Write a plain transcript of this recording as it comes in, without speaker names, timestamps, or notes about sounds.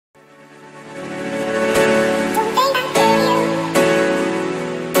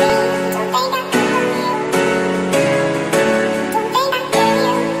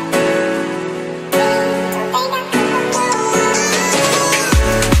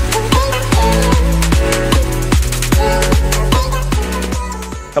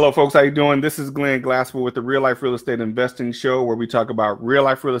Hello, folks. How you doing? This is Glenn Glassford with the Real Life Real Estate Investing Show, where we talk about real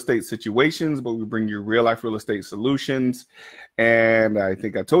life real estate situations, but we bring you real life real estate solutions. And I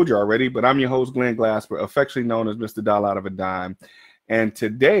think I told you already, but I'm your host, Glenn Glassford, affectionately known as Mr. Dollar Out of a Dime. And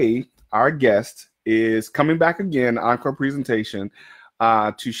today, our guest is coming back again, encore presentation,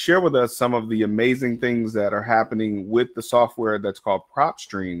 to share with us some of the amazing things that are happening with the software that's called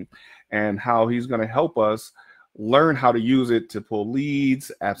PropStream, and how he's going to help us learn how to use it to pull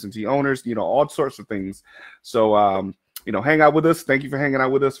leads, absentee owners, all sorts of things. So, hang out with us. Thank you for hanging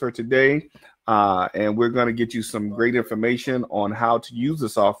out with us for today. And we're going to get you some great information on how to use the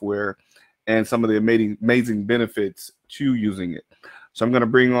software and some of the amazing benefits to using it. So I'm going to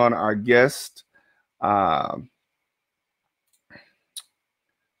bring on our guest. Let's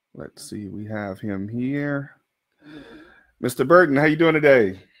see, we have him here. Mr. Burton, how you doing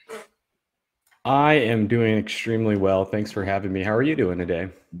today? I am doing extremely well. Thanks for having me. How are you doing today?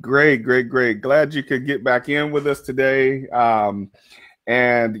 Great, great, great. Glad you could get back in with us today. And,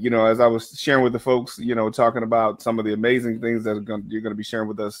 as I was sharing with the folks, talking about some of the amazing things that you're going to be sharing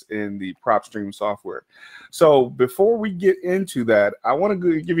with us in the PropStream software. So before we get into that, I want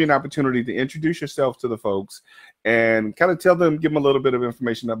to give you an opportunity to introduce yourself to the folks and kind of give them a little bit of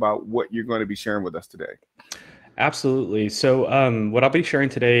information about what you're going to be sharing with us today. Absolutely. So what I'll be sharing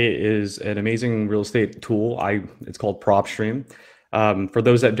today is an amazing real estate tool. It's called PropStream. For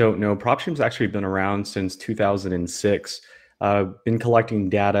those that don't know, PropStream's actually been around since 2006. Been collecting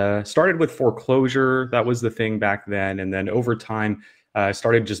data, started with foreclosure. That was the thing back then. And then over time,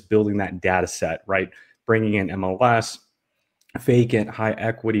 started just building that data set, right? Bringing in MLS, vacant, high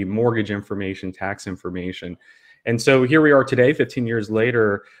equity, mortgage information, tax information. And so here we are today, 15 years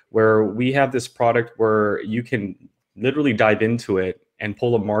later, where we have this product where you can literally dive into it and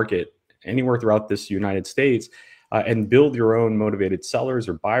pull a market anywhere throughout this United States and build your own motivated sellers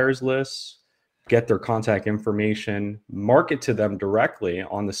or buyers lists, get their contact information, market to them directly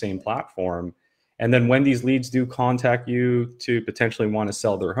on the same platform. And then when these leads do contact you to potentially want to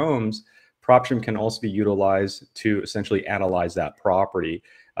sell their homes, PropStream can also be utilized to essentially analyze that property.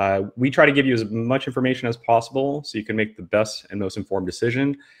 We try to give you as much information as possible so you can make the best and most informed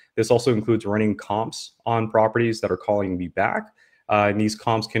decision. This also includes running comps on properties that are calling me back. And these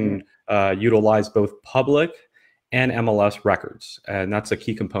comps can utilize both public and MLS records. And that's a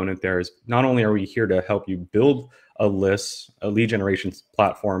key component there. Is not only are we here to help you build a lead generation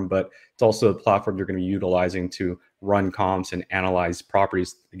platform, but it's also a platform you're going to be utilizing to run comps and analyze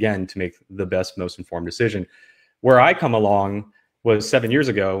properties, again, to make the best, most informed decision. Where I come along was 7 years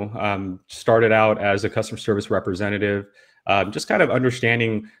ago, started out as a customer service representative, just kind of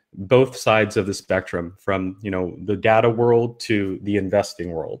understanding both sides of the spectrum from, the data world to the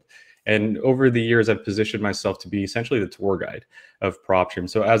investing world. And over the years, I've positioned myself to be essentially the tour guide of PropStream.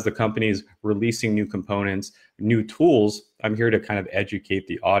 So as the company is releasing new components, new tools, I'm here to kind of educate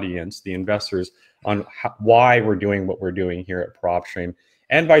the audience, the investors, on why we're doing what we're doing here at PropStream,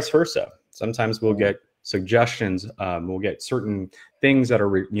 and vice versa. Sometimes we'll get suggestions, we'll get certain things that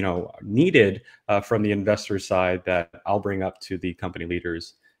are needed from the investor side that I'll bring up to the company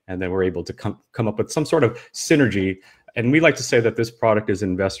leaders, and then we're able to come up with some sort of synergy. And we like to say that this product is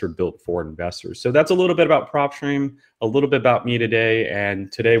investor built for investors. So that's a little bit about PropStream, a little bit about me today. And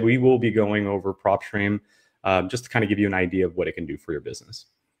today we will be going over PropStream just to kind of give you an idea of what it can do for your business.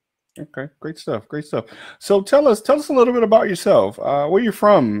 Okay, great stuff, great stuff. So tell us a little bit about yourself. Where you're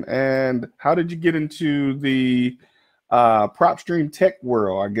from, and how did you get into the PropStream tech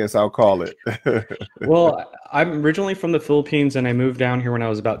world, I guess I'll call it. Well, I'm originally from the Philippines, and I moved down here when I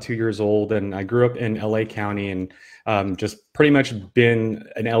was about 2 years old, and I grew up in LA County, and just pretty much been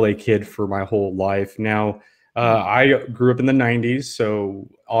an LA kid for my whole life. Now, I grew up in the 90s, so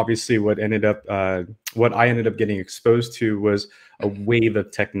obviously what I ended up getting exposed to was a wave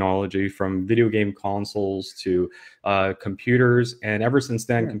of technology, from video game consoles to computers. And ever since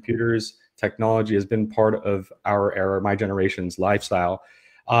then, computers, technology has been part of our era, my generation's lifestyle.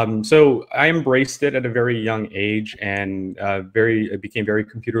 So I embraced it at a very young age, and became very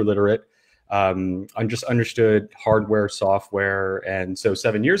computer literate. I just understood hardware, software. And so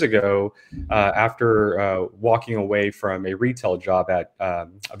 7 years ago, after walking away from a retail job at a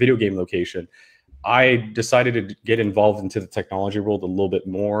video game location, I decided to get involved into the technology world a little bit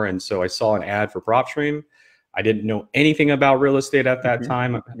more. And so I saw an ad for PropStream. I didn't know anything about real estate at that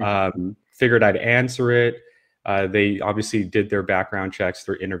time. Figured I'd answer it. They obviously did their background checks,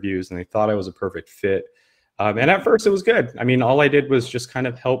 their interviews, and they thought I was a perfect fit. And at first it was good. I mean, all I did was just kind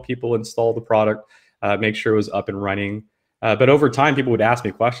of help people install the product, make sure it was up and running. But over time, people would ask me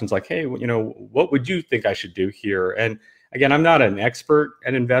questions like, hey, what would you think I should do here? And again, I'm not an expert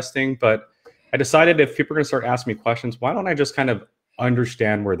at investing, but I decided if people are going to start asking me questions, why don't I just kind of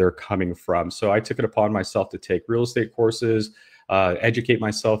understand where they're coming from? So I took it upon myself to take real estate courses, educate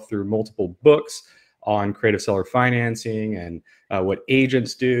myself through multiple books on creative seller financing and what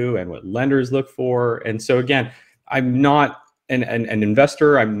agents do and what lenders look for. And so again, I'm not an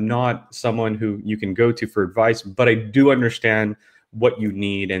investor. I'm not someone who you can go to for advice, but I do understand what you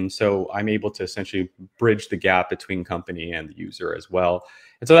need. And so I'm able to essentially bridge the gap between company and the user as well.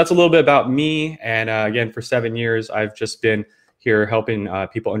 And so that's a little bit about me. And again, for 7 years, I've just been here helping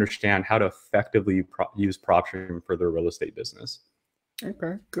people understand how to effectively use PropStream for their real estate business.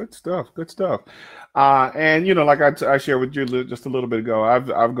 Okay, good stuff. Good stuff. And you know, like I shared with you just a little bit ago,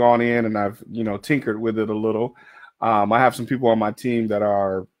 I've gone in and I've tinkered with it a little. I have some people on my team that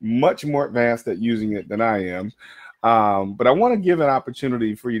are much more advanced at using it than I am. But I want to give an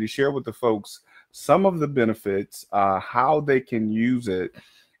opportunity for you to share with the folks some of the benefits, how they can use it,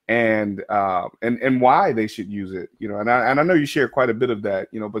 and why they should use it. And I know you share quite a bit of that.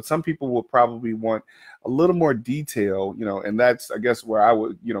 But some people will probably want a little more detail. And that's, I guess, where I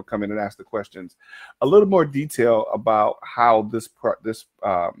would come in and ask the questions, a little more detail about how this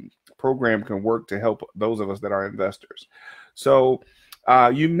program can work to help those of us that are investors. So.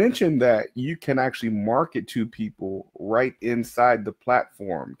 You mentioned that you can actually market to people right inside the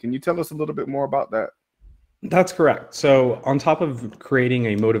platform. Can you tell us a little bit more about that? That's correct. So on top of creating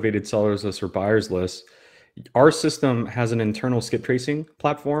a motivated sellers list or buyers list, our system has an internal skip tracing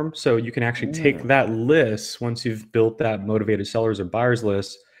platform. So you can actually take that list once you've built that motivated sellers or buyers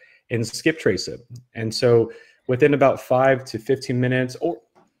list and skip trace it. And so within about 5 to 15 minutes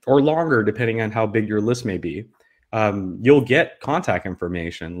or longer, depending on how big your list may be, you'll get contact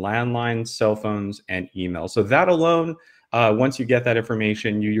information, landlines, cell phones, and email. So that alone, once you get that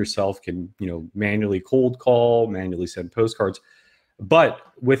information, you yourself can, manually cold call, manually send postcards. But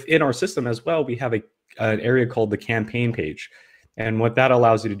within our system as well, we have an area called the campaign page. And what that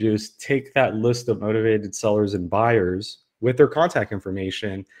allows you to do is take that list of motivated sellers and buyers with their contact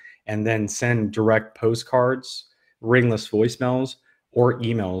information and then send direct postcards, ringless voicemails, or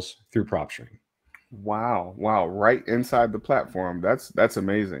emails through PropStream. Wow. Right inside the platform. That's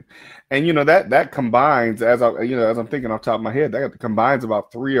amazing. And that combines, as I'm thinking off the top of my head, that combines about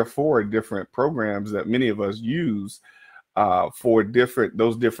 3 or 4 different programs that many of us use for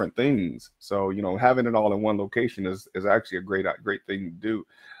those different things. So, having it all in one location is actually a great thing to do.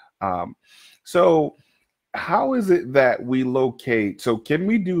 So how is it that we locate? So can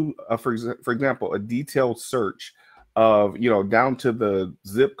we do, for example, a detailed search of, down to the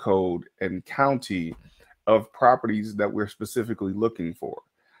zip code and county of properties that we're specifically looking for?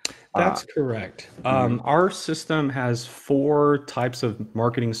 That's correct. Our system has 4 types of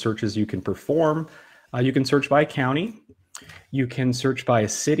marketing searches you can perform. You can search by county, you can search by a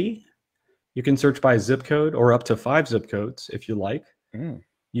city, you can search by zip code or up to 5 zip codes if you like.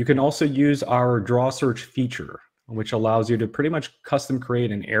 You can also use our draw search feature, which allows you to pretty much custom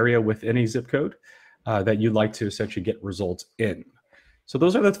create an area within a zip code that you'd like to essentially get results in. So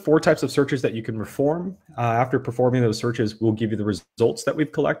those are the 4 types of searches that you can perform. After performing those searches, we'll give you the results that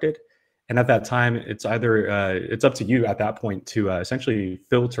we've collected. And at that time, it's either it's up to you at that point to essentially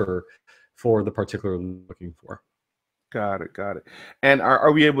filter for the particular looking for. Got it. And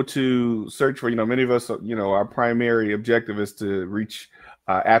are we able to search for, many of us, our primary objective is to reach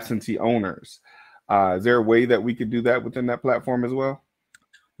absentee owners. Is there a way that we could do that within that platform as well?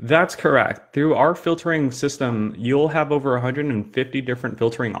 That's correct. Through our filtering system, you'll have over 150 different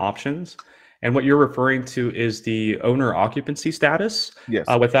filtering options. And what you're referring to is the owner occupancy status. Yes.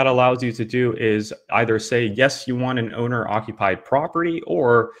 What that allows you to do is either say, yes, you want an owner occupied property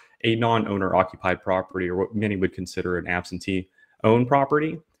or a non-owner occupied property, or what many would consider an absentee owned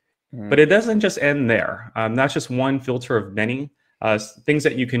property. But it doesn't just end there. That's just one filter of many. Things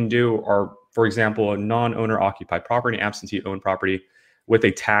that you can do are, for example, a non-owner occupied property, absentee owned property with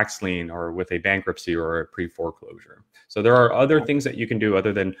a tax lien or with a bankruptcy or a pre-foreclosure. So there are other things that you can do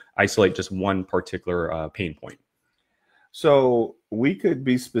other than isolate just one particular pain point. So we could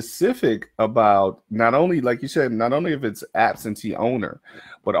be specific about not only, like you said, not only if it's absentee owner,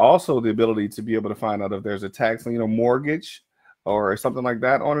 but also the ability to be able to find out if there's a tax lien or mortgage or something like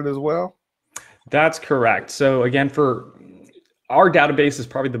that on it as well. That's correct. So again, for our database is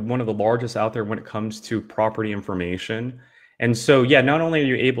probably one of the largest out there when it comes to property information. And so, yeah, not only are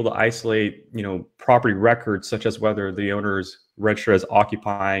you able to isolate, property records, such as whether the owner is registered as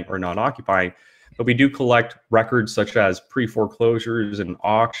occupying or not occupying, but we do collect records such as pre-foreclosures and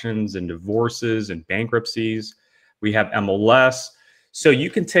auctions and divorces and bankruptcies. We have MLS. So you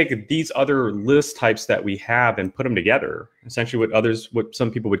can take these other list types that we have and put them together, essentially what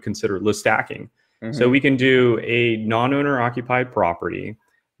some people would consider list stacking. So we can do a non-owner occupied property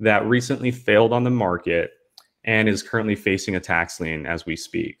that recently failed on the market and is currently facing a tax lien as we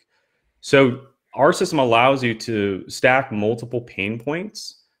speak. So our system allows you to stack multiple pain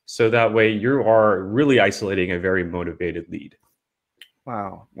points, so that way you are really isolating a very motivated lead.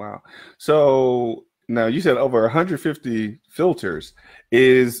 Wow. Wow. So now you said over 150 filters.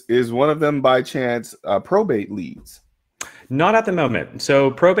 Is one of them by chance probate leads? Not at the moment.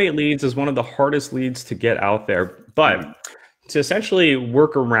 So probate leads is one of the hardest leads to get out there, but to essentially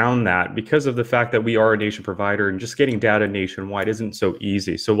work around that, because of the fact that we are a nation provider and just getting data nationwide isn't so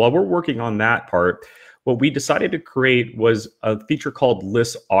easy. So while we're working on that part, what we decided to create was a feature called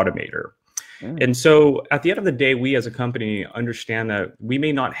List Automator. And so at the end of the day, we as a company understand that we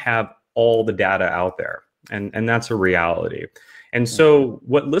may not have all the data out there, and that's a reality. And so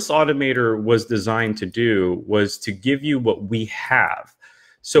what List Automator was designed to do was to give you what we have.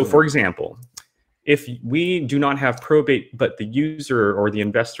 So for example, if we do not have probate, but the user or the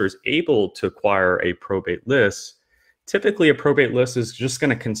investor is able to acquire a probate list, typically a probate list is just going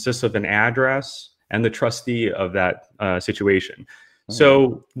to consist of an address and the trustee of that situation.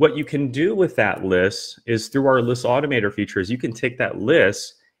 So what you can do with that list is, through our List Automator features, you can take that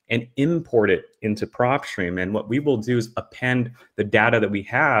list and import it into PropStream. And what we will do is append the data that we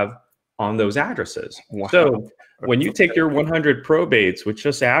have on those addresses. Wow. So when you take your 100 probates with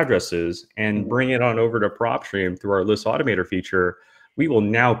just addresses and bring it on over to PropStream through our List Automator feature, we will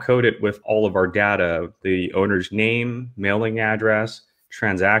now code it with all of our data: the owner's name, mailing address,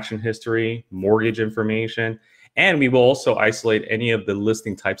 transaction history, mortgage information, and we will also isolate any of the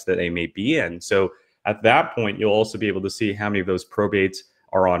listing types that they may be in. So at that point, you'll also be able to see how many of those probates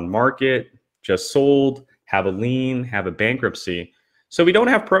are on market, just sold, have a lien, have a bankruptcy. So we don't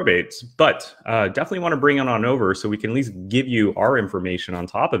have probates, but definitely want to bring it on over so we can at least give you our information on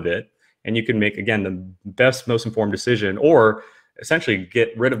top of it. And you can make, again, the best, most informed decision, or essentially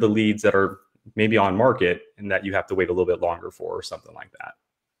get rid of the leads that are maybe on market and that you have to wait a little bit longer for, or something like that.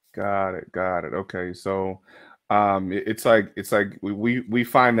 Got it. Got it. Okay. So it's like we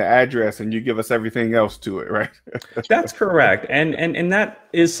find the address and you give us everything else to it, right? That's correct. And that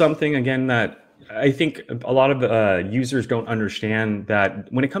is something, again, that I think a lot of users don't understand, that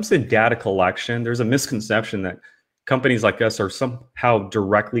when it comes to data collection, there's a misconception that companies like us are somehow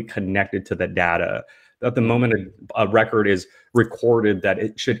directly connected to the data. At the moment a record is recorded, that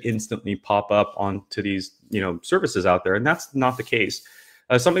it should instantly pop up onto these services out there, and that's not the case.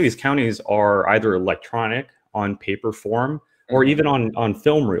 Some of these counties are either electronic, on paper form, or even on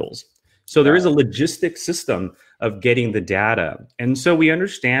film reels. So there is a logistic system of getting the data. And so we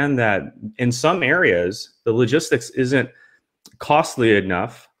understand that in some areas, the logistics isn't costly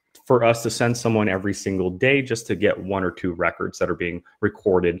enough for us to send someone every single day just to get 1 or 2 records that are being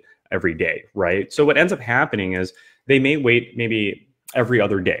recorded every day, right? So what ends up happening is they may wait maybe every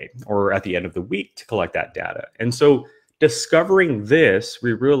other day or at the end of the week to collect that data. And so discovering this,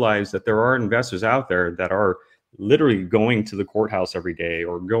 we realized that there are investors out there that are literally going to the courthouse every day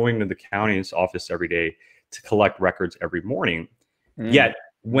or going to the county's office every day to collect records every morning. Yet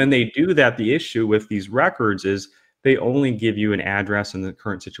when they do that, the issue with these records is they only give you an address in the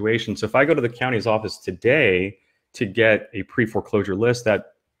current situation. So if I go to the county's office today to get a pre-foreclosure list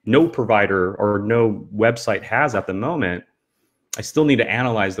that no provider or no website has at the moment, I still need to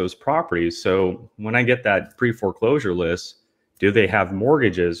analyze those properties. So when I get that pre-foreclosure list, do they have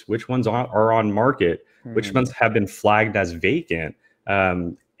mortgages? Which ones are on market? Which ones have been flagged as vacant?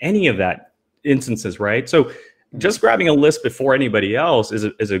 Any of that instances, right? So just grabbing a list before anybody else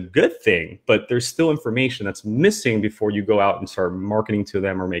is a good thing, but there's still information that's missing before you go out and start marketing to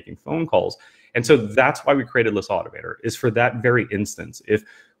them or making phone calls. And so that's why we created List Automator, is for that very instance. If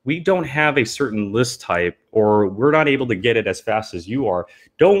we don't have a certain list type, or we're not able to get it as fast as you are,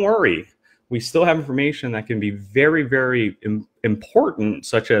 don't worry. We still have information that can be very, very important,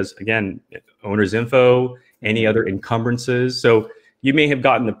 such as, again, owner's info, any other encumbrances. So you may have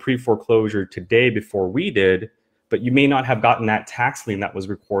gotten the pre-foreclosure today before we did, but you may not have gotten that tax lien that was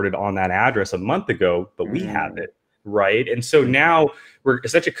recorded on that address a month ago, but we have it, right? And so now we're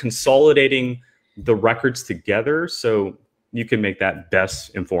essentially consolidating the records together so you can make that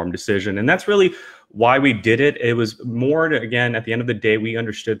best informed decision. And that's really why we did it. It was more to, again, at the end of the day, we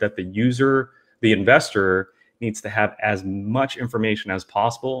understood that the user, the investor, needs to have as much information as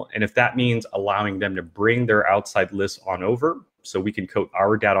possible. And if that means allowing them to bring their outside list on over so we can coat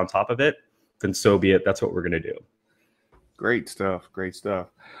our data on top of it, then so be it. That's what we're going to do. Great stuff. Great stuff.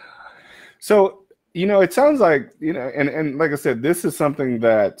 So It sounds like, and like I said, this is something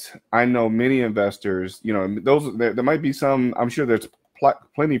that I know many investors, there might be some, I'm sure there's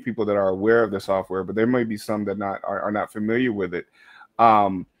plenty of people that are aware of the software, but there might be some that are not familiar with it.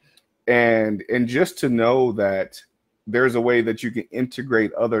 Um, and just to know that there's a way that you can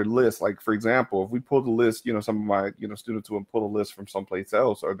integrate other lists. Like, for example, if we pull the list, some of my, students will pull a list from someplace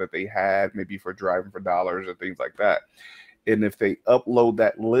else, or that they had maybe for driving for dollars or things like that. And if they upload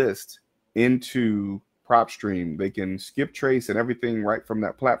that list into PropStream, they can skip trace and everything right from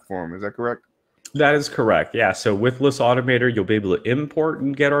that platform. Is that correct? That is correct. Yeah. So with List Automator, you'll be able to import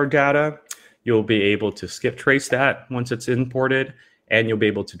and get our data. You'll be able to skip trace that once it's imported, and you'll be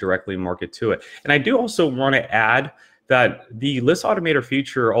able to directly market to it. And I do also want to add that the List Automator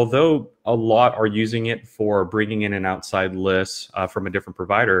feature, although a lot are using it for bringing in an outside list from a different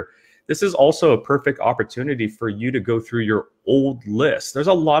provider, this is also a perfect opportunity for you to go through your old list. There's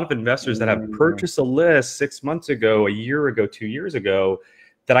a lot of investors that have purchased a list 6 months ago, a year ago, 2 years ago,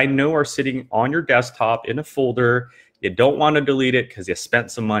 that I know are sitting on your desktop in a folder. You don't want to delete it because you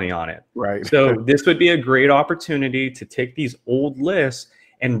spent some money on it. Right. So this would be a great opportunity to take these old lists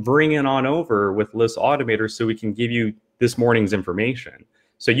and bring it on over with List Automator so we can give you this morning's information.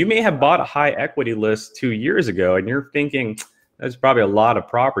 So you may have bought a high equity list 2 years ago and you're thinking there's probably a lot of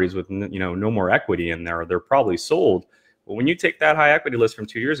properties with no more equity in there. They're probably sold. But when you take that high equity list from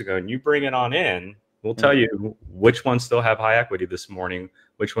 2 years ago and you bring it on in, we'll tell you which ones still have high equity this morning,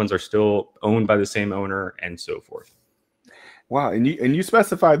 which ones are still owned by the same owner, and so forth. Wow, and you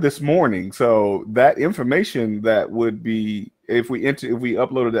specified this morning, so that information that would be, if we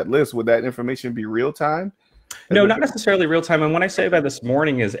uploaded that list, would that information be real time? No, not necessarily real time. And when I say by this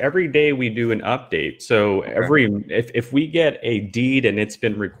morning is every day we do an update. So if we get a deed and it's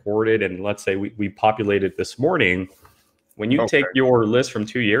been recorded, and let's say we populate it this morning, when you take your list from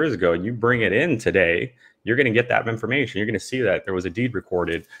 2 years ago and you bring it in today, you're going to get that information. You're going to see that there was a deed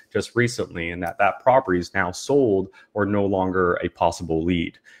recorded just recently and that property is now sold or no longer a possible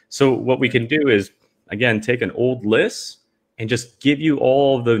lead. So what we can do is, again, take an old list and just give you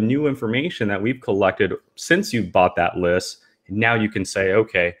all the new information that we've collected since you bought that list. And now you can say,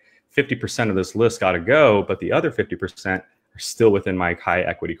 okay, 50% of this list got to go, but the other 50% are still within my high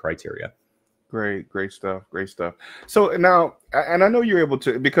equity criteria. Great stuff. So now, and I know you're able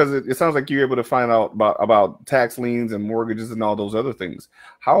to, because it sounds like you're able to find out about tax liens and mortgages and all those other things.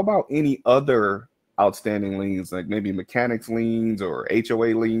 How about any other outstanding liens, like maybe mechanics liens or HOA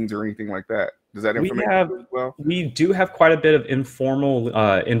liens or anything like that? Does that information we do have quite a bit of informal,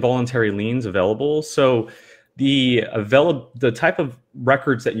 involuntary liens available. So the type of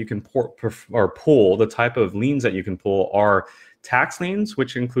records that you can pull, the type of liens that you can pull are tax liens,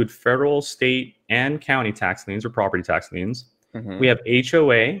 which include federal, state, and county tax liens or property tax liens. We have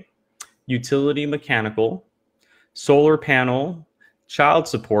HOA, utility mechanical, solar panel, child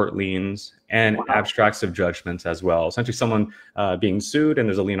support liens, and abstracts of judgments as well. Essentially someone being sued and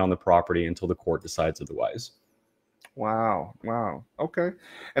there's a lien on the property until the court decides otherwise. Wow. Okay.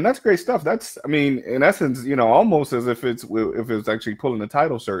 And that's great stuff. That's, I mean, in essence, almost as if it's actually pulling a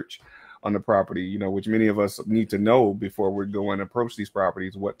title search on the property, which many of us need to know before we go and approach these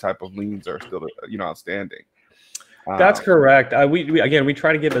properties, what type of liens are still, outstanding. That's correct. We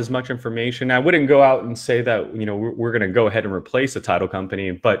try to give as much information. I wouldn't go out and say that, we're going to go ahead and replace a title company,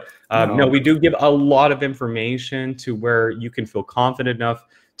 but no, we do give a lot of information to where you can feel confident enough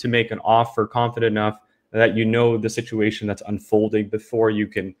to make an offer, confident enough that the situation that's unfolding before you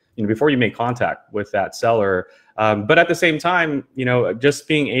can, before you make contact with that seller. But at the same time, just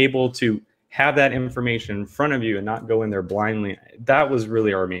being able to have that information in front of you and not go in there blindly, that was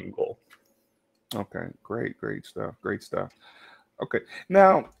really our main goal. Okay, great stuff. Okay,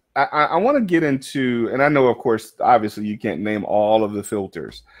 now I want to get into, and I know, of course, obviously you can't name all of the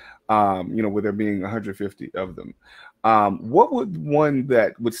filters, with there being 150 of them. What would one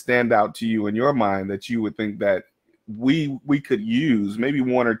that would stand out to you in your mind that you would think that we could use, maybe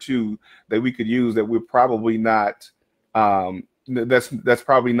one or two that we could use that we're probably not, that's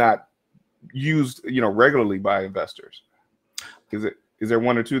probably not used, regularly by investors? Is there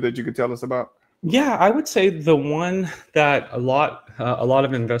one or two that you could tell us about? Yeah, I would say the one that a lot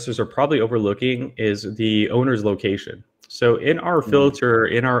of investors are probably overlooking is the owner's location. So in our filter,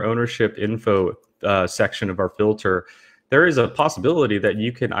 in our ownership info section of our filter, there is a possibility that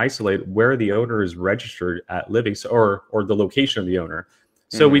you can isolate where the owner is registered at living, or the location of the owner.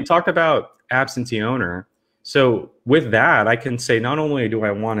 So we talked about absentee owner. So with that, I can say not only do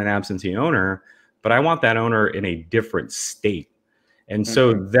I want an absentee owner, but I want that owner in a different state. And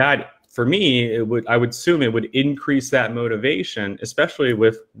so that for me, I would assume it would increase that motivation, especially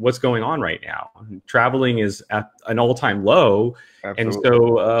with what's going on right now. Traveling is at an all-time low. Absolutely. And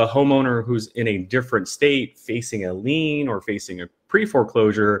so a homeowner who's in a different state facing a lien or facing a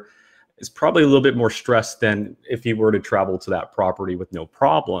pre-foreclosure is probably a little bit more stressed than if he were to travel to that property with no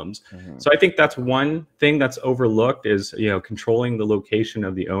problems. So I think that's one thing that's overlooked is, controlling the location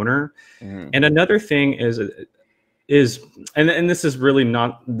of the owner. And another thing is, and this is really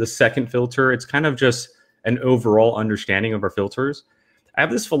not the second filter, it's kind of just an overall understanding of our filters. I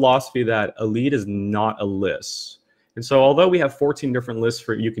have this philosophy that a lead is not a list. And so although we have 14 different lists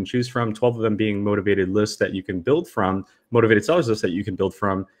you can choose from, 12 of them being motivated lists that you can build from, motivated sellers lists that you can build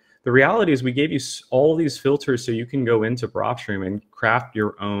from, the reality is we gave you all these filters so you can go into PropStream and craft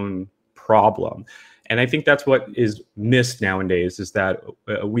your own problem. And I think that's what is missed nowadays, is that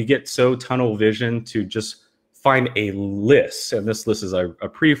we get so tunnel vision to just find a list. And this list is a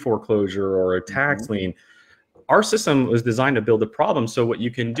pre-foreclosure or a tax lien. Our system was designed to build a problem. So what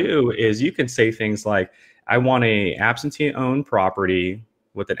you can do is you can say things like, I want a absentee owned property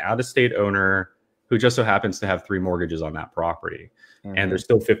with an out-of-state owner who just so happens to have 3 mortgages on that property. And there's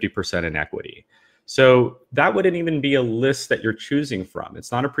still 50% in equity. So that wouldn't even be a list that you're choosing from.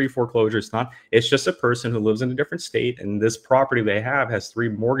 It's not a pre-foreclosure. It's just a person who lives in a different state, and this property they have has 3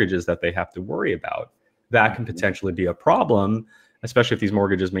 mortgages that they have to worry about. That can potentially be a problem, especially if these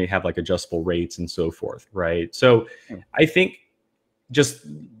mortgages may have like adjustable rates and so forth, right? So I think just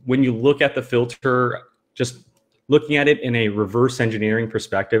when you look at the filter, just looking at it in a reverse engineering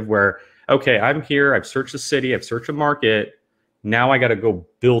perspective where, okay, I'm here, I've searched the city, I've searched the market, now I got to go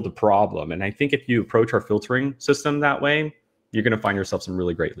build a problem. And I think if you approach our filtering system that way, you're going to find yourself some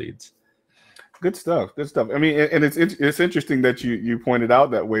really great leads. Good stuff. Good stuff. I mean, and it's interesting that you pointed out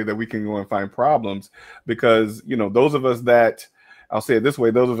that way, that we can go and find problems, because, those of us that, I'll say it this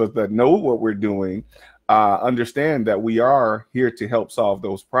way, those of us that know what we're doing, understand that we are here to help solve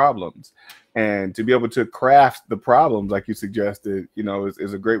those problems, and to be able to craft the problems like you suggested,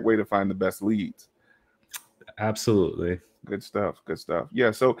 is a great way to find the best leads. Absolutely. Good stuff. Good stuff. Yeah.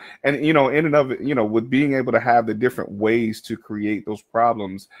 So, and, in and of it, with being able to have the different ways to create those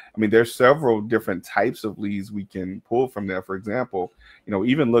problems, I mean, there's several different types of leads we can pull from there. For example,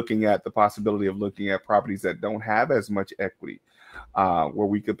 even looking at the possibility of looking at properties that don't have as much equity, where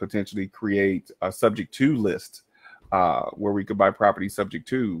we could potentially create a subject to list, where we could buy property subject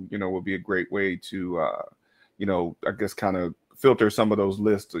to, would be a great way to, I guess kind of filter some of those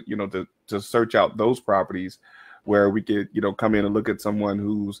lists, to search out those properties where we could, come in and look at someone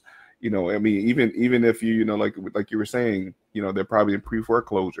who's, I mean, even if like you were saying, they're probably in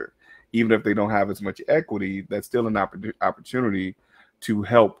pre-foreclosure, even if they don't have as much equity, that's still an opportunity to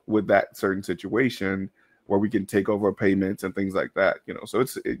help with that certain situation where we can take over payments and things like that, so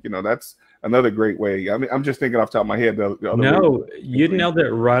that's another great way. I mean, I'm just thinking off the top of my head. No, you nailed it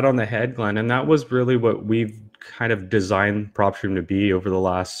right on the head, Glenn. And that was really what we've kind of designed PropStream to be over the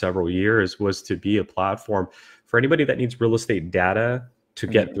last several years, was to be a platform for anybody that needs real estate data to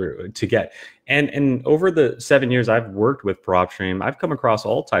get through, and over the 7 years I've worked with PropStream, I've come across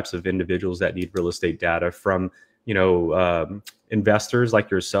all types of individuals that need real estate data, from, investors like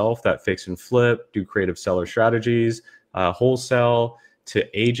yourself that fix and flip, do creative seller strategies, wholesale, to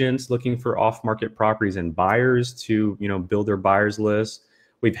agents looking for off-market properties, and buyers to, build their buyers list.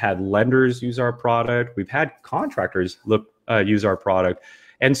 We've had lenders use our product. We've had contractors use our product.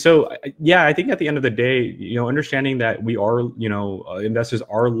 And so, yeah, I think at the end of the day, understanding that we are, investors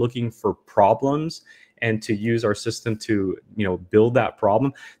are looking for problems, and to use our system to, build that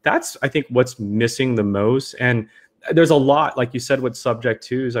problem. That's, I think, what's missing the most. And there's a lot, like you said, with subject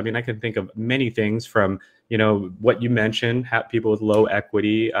twos. I mean, I can think of many things from, what you mentioned, have people with low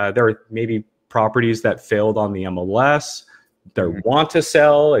equity. There are maybe properties that failed on the MLS. They want to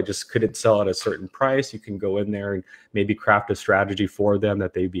sell, I just couldn't sell at a certain price. You can go in there and maybe craft a strategy for them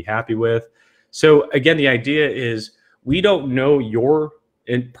that they'd be happy with. So again, the idea is, we don't know your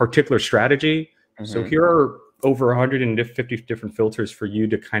in particular strategy. So here are over 150 different filters for you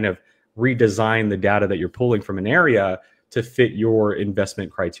to kind of redesign the data that you're pulling from an area to fit your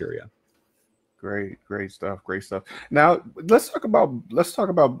investment criteria. Great stuff. Great stuff. Now let's talk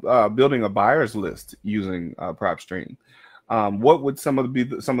about building a buyer's list using PropStream. What would some of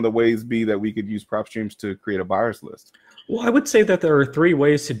the ways be that we could use PropStreams to create a buyer's list? Well, I would say that there are 3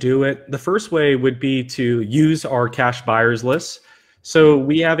 ways to do it. The first way would be to use our cash buyers list. So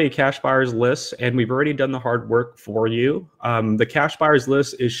we have a cash buyers list, and we've already done the hard work for you. The cash buyers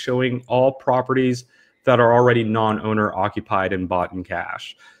list is showing all properties that are already non-owner occupied and bought in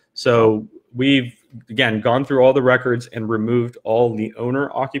cash. So we've again, gone through all the records and removed all the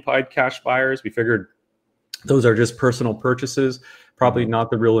owner-occupied cash buyers. We figured those are just personal purchases, probably not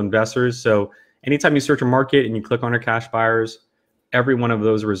the real investors. So anytime you search a market and you click on our cash buyers, every one of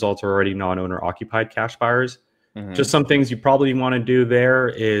those results are already non-owner occupied cash buyers. Just some things you probably want to do there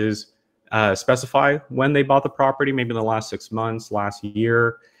is specify when they bought the property, maybe in the last 6 months, last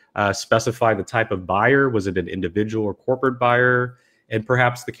year. Specify the type of buyer. Was it an individual or corporate buyer? And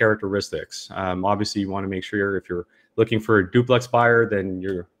perhaps the characteristics. Obviously, you want to make sure if you're looking for a duplex buyer, then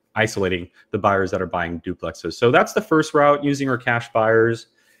you're isolating the buyers that are buying duplexes. So that's the first route, using our cash buyers.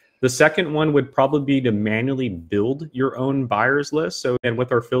 The second one would probably be to manually build your own buyers list. So, and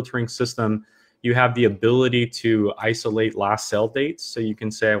with our filtering system, you have the ability to isolate last sale dates. So you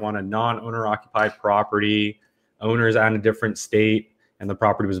can say, I want a non-owner occupied property, owners out in a different state, and the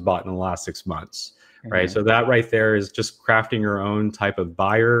property was bought in the last 6 months, right? So that right there is just crafting your own type of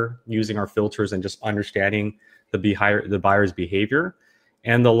buyer using our filters and just understanding the buyer's behavior.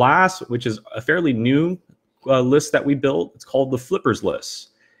 And the last, which is a fairly new list that we built, it's called the flippers list.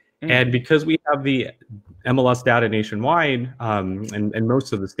 And because we have the MLS data nationwide and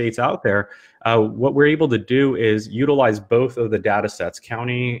most of the states out there, what we're able to do is utilize both of the data sets,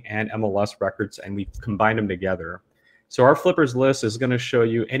 county and MLS records, and we combine them together. So our flippers list is going to show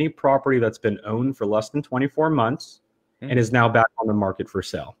you any property that's been owned for less than 24 months and is now back on the market for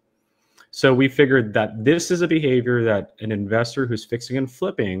sale. So we figured that this is a behavior that an investor who's fixing and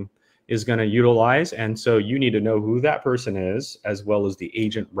flipping is going to utilize. And so you need to know who that person is, as well as the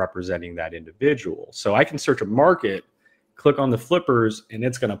agent representing that individual. So I can search a market, click on the flippers, and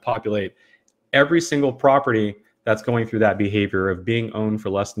it's going to populate every single property that's going through that behavior of being owned for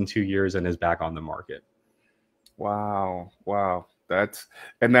less than 2 years and is back on the market. Wow. That's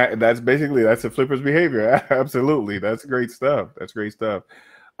basically a flipper's behavior. Absolutely. That's great stuff.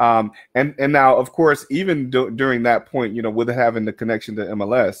 And now, of course, even during that point, you know, with having the connection to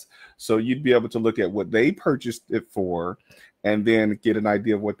MLS, so you'd be able to look at what they purchased it for, and then get an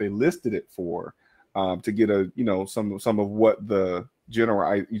idea of what they listed it for, to get a, you know, some of what the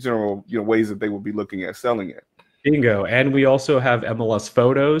general ways that they will be looking at selling it. Bingo. And we also have MLS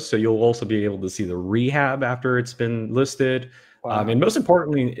photos, so you'll also be able to see the rehab after it's been listed. Wow. And most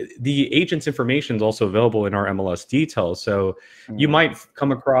importantly, the agent's information is also available in our MLS details. So you might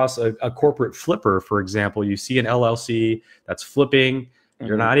come across a corporate flipper, for example. You see an LLC that's flipping.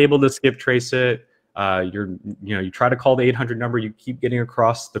 You're not able to skip trace it. You try to call the 800 number. You keep getting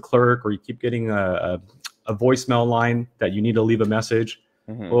across the clerk, or you keep getting a voicemail line that you need to leave a message.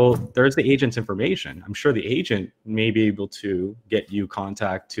 Well, there's the agent's information. I'm sure the agent may be able to get you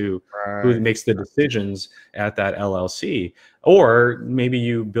contact to who makes the decisions at that LLC. Or maybe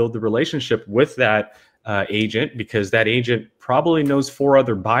you build the relationship with that agent, because that agent probably knows 4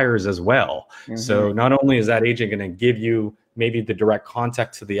 other buyers as well. So not only is that agent going to give you maybe the direct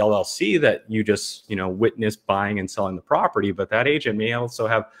contact to the LLC that you just, you know, witnessed buying and selling the property, but that agent may also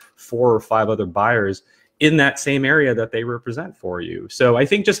have 4 or 5 other buyers in that same area that they represent for you. So I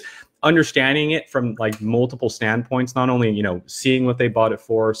think just understanding it from like multiple standpoints, not only, you know, seeing what they bought it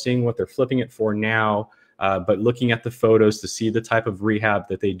for, seeing what they're flipping it for now, but looking at the photos to see the type of rehab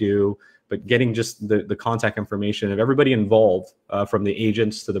that they do, but getting just the contact information of everybody involved, from the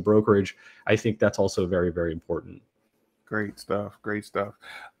agents to the brokerage. I think that's also very, very important. Great stuff.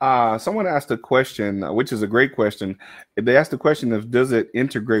 Someone asked a question, which is a great question. They asked the question of, does it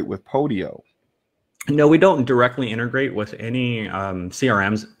integrate with Podio? No, we don't directly integrate with any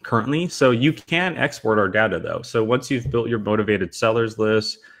CRMs currently. So you can export our data though. So once you've built your motivated sellers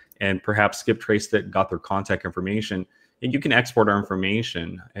list and perhaps skip traced it, got their contact information, and you can export our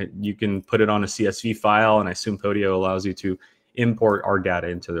information. You can put it on a CSV file, and I assume Podio allows you to import our data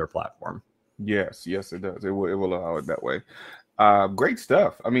into their platform. Yes, it does. It will allow it that way. Great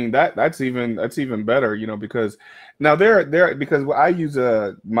stuff. I mean, that's even better, you know, because now because I use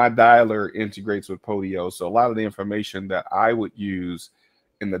my dialer integrates with Podio, so a lot of the information that I would use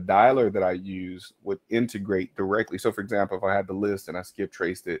in the dialer that I use would integrate directly. So for example, if I had the list and I skip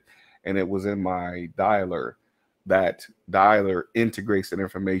traced it and it was in my dialer, that dialer integrates that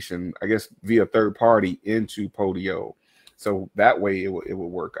information, I guess, via third party into Podio. So that way it would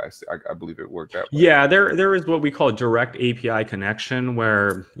work. I believe it worked that way. Yeah, there is what we call a direct API connection,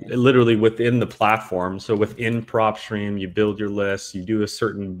 where literally within the platform, so within PropStream, you build your list, you do a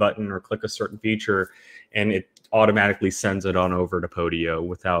certain button or click a certain feature, and it automatically sends it on over to Podio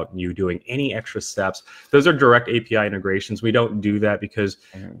without you doing any extra steps. Those are direct API integrations. We don't do that because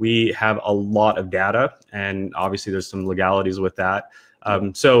we have a lot of data, and obviously there's some legalities with that.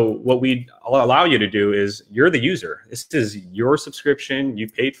 So what we allow you to do is you're the user. This is your subscription. You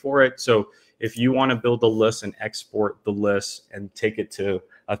paid for it. So if you want to build a list and export the list and take it to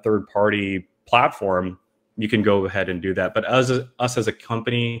a third-party platform, you can go ahead and do that. But us as a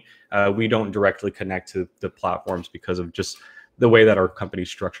company, we don't directly connect to the platforms because of just the way that our company is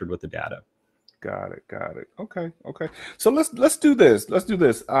structured with the data. Got it. Got it. Okay. Okay. So let's do this. Let's do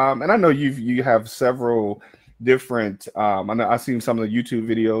this. And I know you have several different. I know I've seen some of the YouTube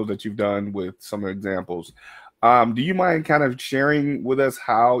videos that you've done with some examples. Do you mind kind of sharing with us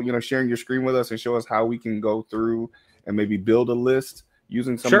how, sharing your screen with us and show us how we can go through and maybe build a list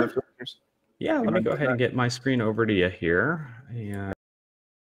using some of the filters? Yeah, let me go ahead and get my screen over to you here. Yeah.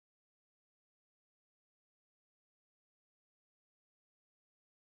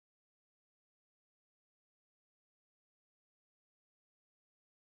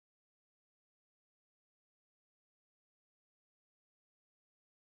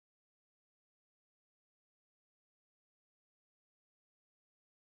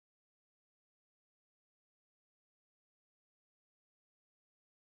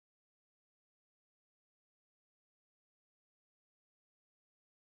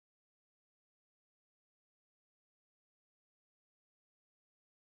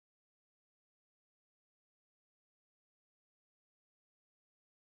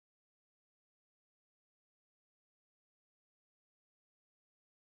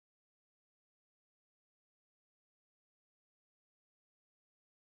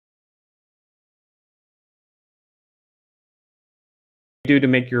 Do to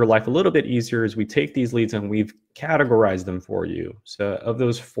make your life a little bit easier is we take these leads and we've categorized them for you. So of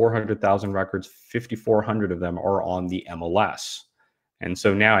those 400,000 records, 5,400 of them are on the MLS. And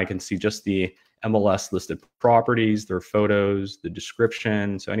so now I can see just the MLS listed properties, their photos, the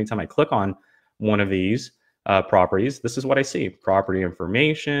description. So anytime I click on one of these properties, this is what I see: property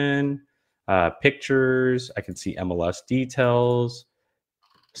information, pictures. I can see MLS details,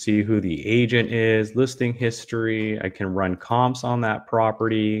 see who the agent is, listing history. I can run comps on that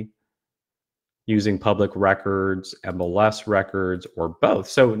property using public records, MLS records, or both.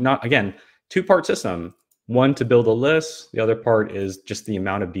 So not, again, two-part system. One to build a list. The other part is just the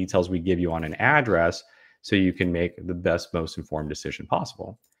amount of details we give you on an address so you can make the best, most informed decision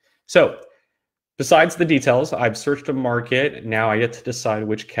possible. So besides the details, I've searched a market. Now I get to decide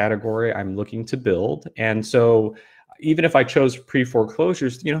which category I'm looking to build. And so even if I chose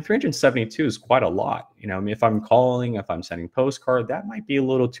pre-foreclosures, 372 is quite a lot. I mean, if I'm calling, if I'm sending postcard, that might be a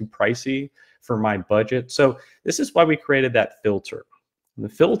little too pricey for my budget. So this is why we created that filter. And the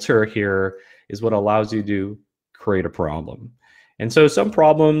filter here is what allows you to create a problem. And so some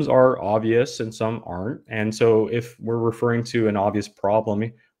problems are obvious and some aren't. And so if we're referring to an obvious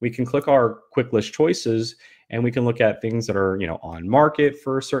problem, we can click our quick list choices and we can look at things that are, on market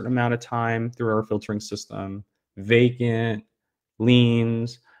for a certain amount of time through our filtering system, vacant,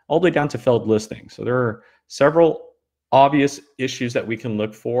 liens, all the way down to failed listings. So there are several obvious issues that we can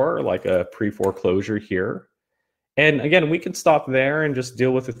look for, like a pre-foreclosure here. And again, we can stop there and just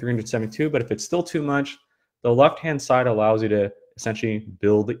deal with the 372, but if it's still too much, the left-hand side allows you to essentially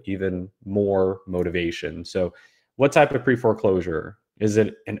build even more motivation. So what type of pre-foreclosure? Is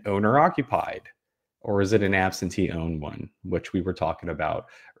it an owner-occupied, or is it an absentee-owned one, which we were talking about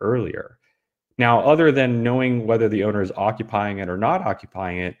earlier? Now, other than knowing whether the owner is occupying it or not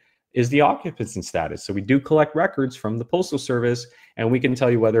occupying it, is the occupancy status. So we do collect records from the Postal Service, and we can tell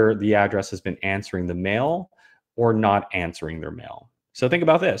you whether the address has been answering the mail or not answering their mail. So think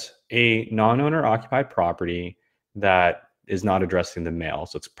about this: a non-owner occupied property that is not addressing the mail,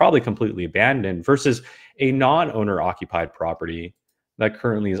 so it's probably completely abandoned, versus a non-owner occupied property that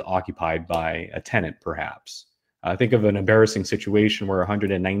currently is occupied by a tenant, perhaps. Think of an embarrassing situation where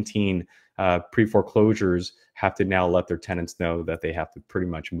 119 pre-foreclosures have to now let their tenants know that they have to pretty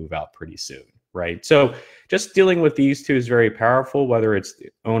much move out pretty soon, right? So just dealing with these two is very powerful, whether it's the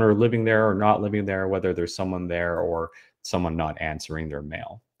owner living there or not living there, whether there's someone there or someone not answering their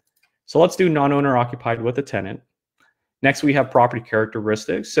mail. So let's do non-owner occupied with a tenant. Next, we have property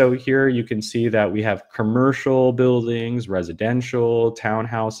characteristics. So here you can see that we have commercial buildings, residential,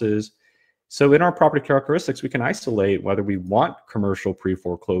 townhouses. So in our property characteristics, we can isolate whether we want commercial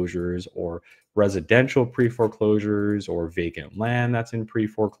pre-foreclosures or residential pre-foreclosures or vacant land that's in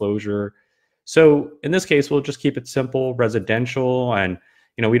pre-foreclosure. So in this case, we'll just keep it simple, residential, and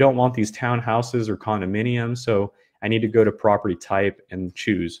we don't want these townhouses or condominiums. So I need to go to property type and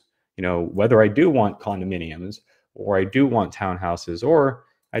choose, whether I do want condominiums or I do want townhouses or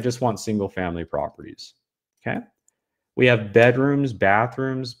I just want single family properties. Okay. We have bedrooms,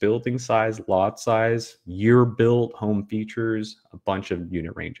 bathrooms, building size, lot size, year built, home features, a bunch of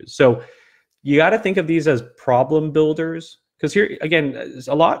unit ranges. So you got to think of these as problem builders, because here again,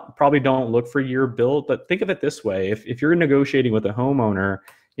 a lot probably don't look for year built, but think of it this way. If you're negotiating with a homeowner,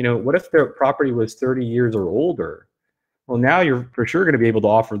 what if their property was 30 years or older? Well, now you're for sure going to be able to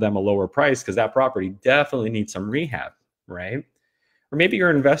offer them a lower price because that property definitely needs some rehab, right? Or maybe you're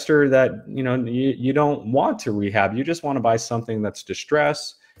an investor that you don't want to rehab. You just want to buy something that's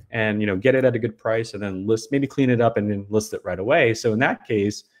distressed and get it at a good price and then maybe clean it up and then list it right away. So in that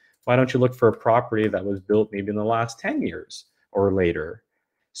case, why don't you look for a property that was built maybe in the last 10 years or later?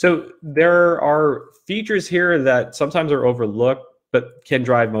 So there are features here that sometimes are overlooked but can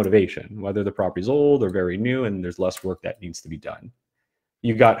drive motivation, whether the property's old or very new and there's less work that needs to be done.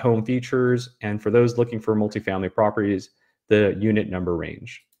 You've got home features, and for those looking for multifamily properties, the unit number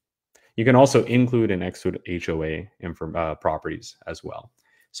range. You can also include and exclude HOA properties as well.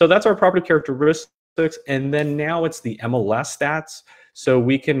 So that's our property characteristics. And then now it's the MLS stats. So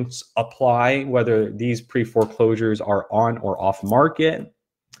we can apply whether these pre-foreclosures are on or off market.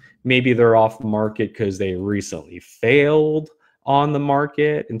 Maybe they're off market because they recently failed on the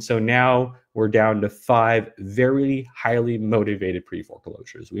market. And so now we're down to 5 very highly motivated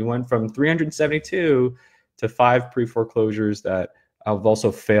pre-foreclosures. We went from 372 to 5 pre-foreclosures that have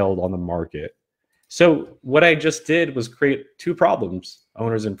also failed on the market. So what I just did was create 2 problems.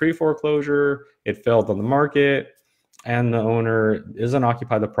 Owners in pre-foreclosure, it failed on the market, and the owner isn't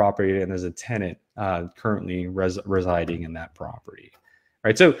occupied the property and is a tenant currently residing in that property.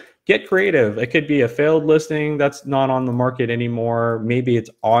 Right, so get creative. It could be a failed listing that's not on the market anymore. Maybe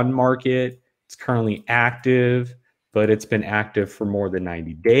it's on market, it's currently active, but it's been active for more than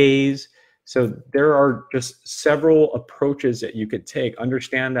 90 days. So there are just several approaches that you could take.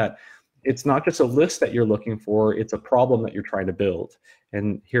 Understand that it's not just a list that you're looking for, it's a problem that you're trying to build.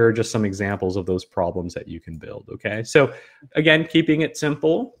 And here are just some examples of those problems that you can build, okay? So again, keeping it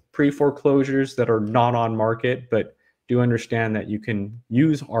simple, pre-foreclosures that are not on market, but do understand that you can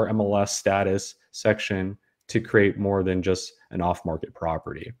use our MLS status section to create more than just an off-market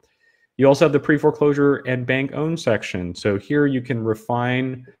property. You also have the pre-foreclosure and bank-owned section. So here you can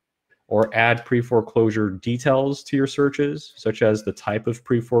refine or add pre-foreclosure details to your searches, such as the type of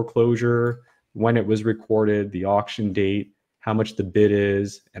pre-foreclosure, when it was recorded, the auction date, how much the bid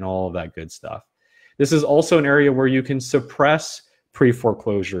is, and all of that good stuff. This is also an area where you can suppress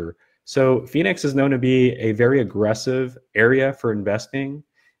pre-foreclosure. So Phoenix is known to be a very aggressive area for investing.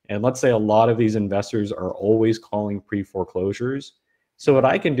 And let's say a lot of these investors are always calling pre-foreclosures. So what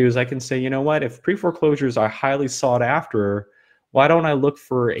I can do is I can say, you know what, if pre-foreclosures are highly sought after, why don't I look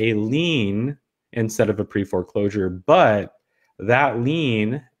for a lien instead of a pre-foreclosure? But that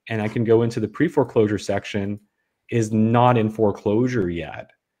lien, and I can go into the pre-foreclosure section, is not in foreclosure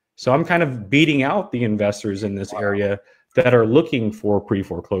yet. So I'm kind of beating out the investors in this area that are looking for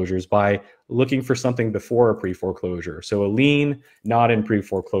pre-foreclosures by looking for something before a pre-foreclosure. So a lien not in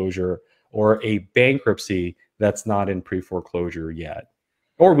pre-foreclosure, or a bankruptcy that's not in pre-foreclosure yet.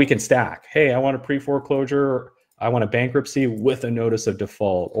 Or we can stack. Hey, I want a pre-foreclosure, I want a bankruptcy with a notice of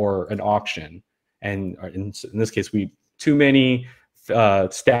default or an auction. And in this case, too many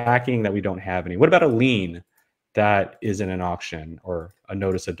stacking that we don't have any. What about a lien that is in an auction or a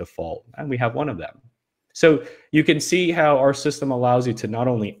notice of default? And we have one of them. So you can see how our system allows you to not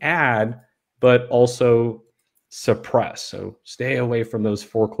only add, but also suppress. So stay away from those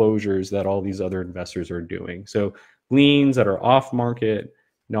foreclosures that all these other investors are doing. So liens that are off market,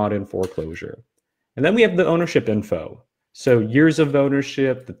 not in foreclosure. And then we have the ownership info. So years of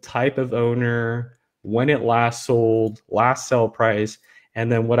ownership, the type of owner, when it last sold, last sell price,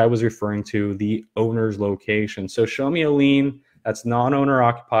 and then what I was referring to, the owner's location. So show me a lien that's non-owner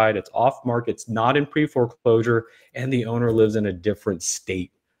occupied, it's off market, it's not in pre-foreclosure, and the owner lives in a different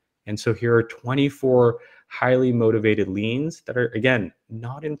state. And so here are 24 highly motivated liens that are, again,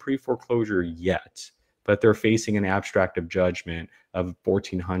 not in pre-foreclosure yet, but they're facing an abstract of judgment of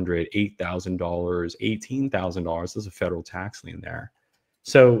 $1,400, $8,000, $18,000. There's a federal tax lien there.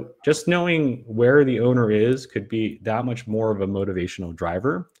 So just knowing where the owner is could be that much more of a motivational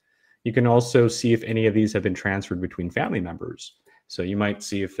driver. You can also see if any of these have been transferred between family members. So you might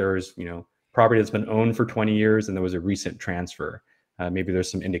see if there's, property that's been owned for 20 years and there was a recent transfer. Maybe there's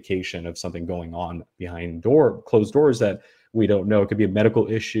some indication of something going on behind closed doors that we don't know. It could be a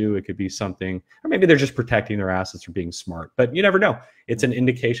medical issue. It could be something, or maybe they're just protecting their assets or being smart, but you never know. It's an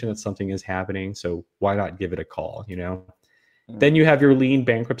indication that something is happening. So why not give it a call, Then you have your lien,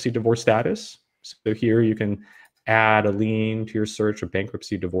 bankruptcy, divorce status. So here you can add a lien to your search of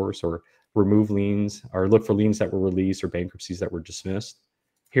bankruptcy, divorce, or remove liens, or look for liens that were released or bankruptcies that were dismissed.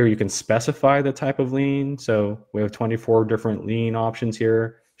 Here you can specify the type of lien. So we have 24 different lien options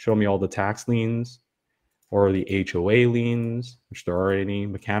here. Show me all the tax liens or the HOA liens, which there are any.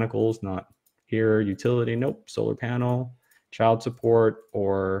 Mechanicals, not here. Utility, nope. Solar panel, child support,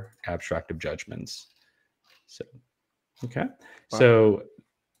 or abstractive judgments. So, okay. Wow. So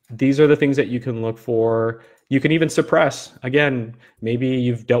these are the things that you can look for. You can even suppress. Again, maybe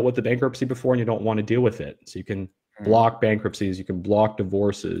you've dealt with the bankruptcy before and you don't want to deal with it. So you can block bankruptcies, you can block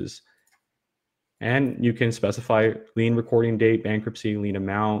divorces, and you can specify lien recording date, bankruptcy, lien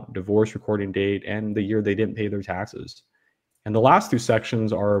amount, divorce recording date, and the year they didn't pay their taxes. And the last two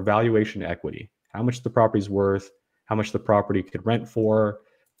sections are valuation equity, how much the property is worth, how much the property could rent for,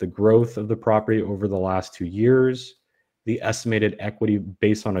 the growth of the property over the last 2 years, the estimated equity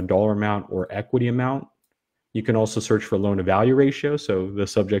based on a dollar amount or equity amount. You can also search for loan to value ratio. So the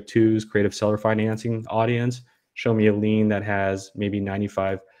subject twos, creative seller financing audience, show me a lien that has maybe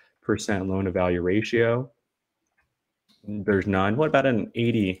 95% loan to value ratio. There's none. What about an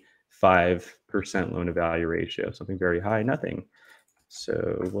 85% loan to value ratio? Something very high, nothing.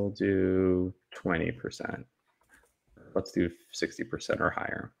 So we'll do 20%. Let's do 60% or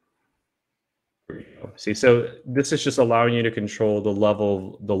higher. See, so this is just allowing you to control the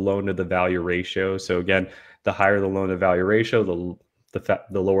level, the loan to the value ratio. So again, the higher the loan to value ratio,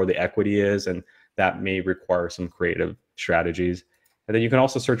 the lower the equity is, and that may require some creative strategies. And then you can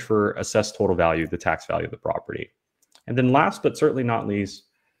also search for assessed total value, the tax value of the property. And then last but certainly not least,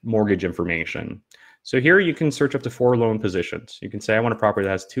 mortgage information. So here you can search up to 4 loan positions. You can say, I want a property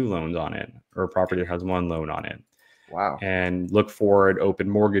that has 2 loans on it, or a property that has 1 loan on it. Wow. And look for an open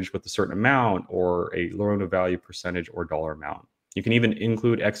mortgage with a certain amount, or a loan to value percentage or dollar amount. You can even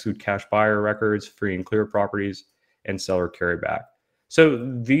exclude cash buyer records, free and clear properties, and seller carryback. So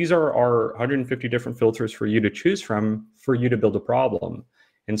these are our 150 different filters for you to choose from for you to build a problem.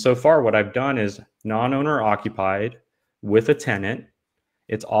 And so far what I've done is non-owner occupied with a tenant.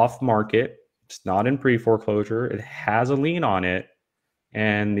 It's off market. It's not in pre-foreclosure. It has a lien on it.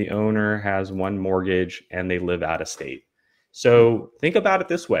 And the owner has 1 mortgage and they live out of state. So think about it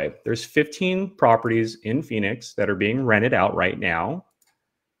this way. There's 15 properties in Phoenix that are being rented out right now.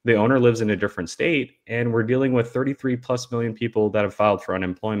 The owner lives in a different state, and we're dealing with 33+ million people that have filed for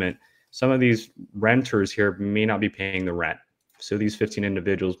unemployment. Some of these renters here may not be paying the rent. So these 15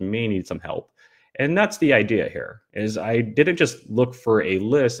 individuals may need some help. And that's the idea here, is I didn't just look for a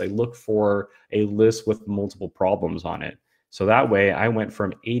list, I looked for a list with multiple problems on it. So that way I went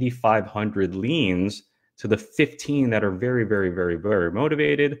from 8,500 liens to the 15 that are very, very, very, very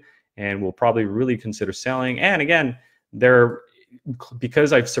motivated and will probably really consider selling. And again,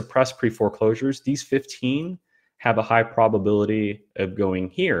 because I've suppressed pre-foreclosures, these 15 have a high probability of going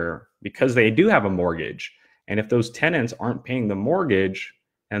here because they do have a mortgage. And if those tenants aren't paying the mortgage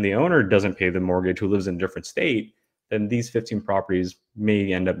and the owner doesn't pay the mortgage who lives in a different state, then these 15 properties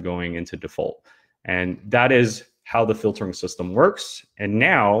may end up going into default. And that is how the filtering system works. And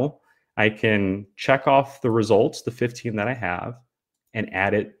now I can check off the results, the 15 that I have, and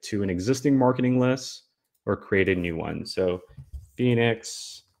add it to an existing marketing list or create a new one. So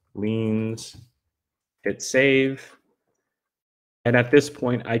Phoenix, liens, hit save. And at this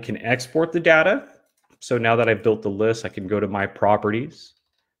point, I can export the data. So now that I've built the list, I can go to my properties,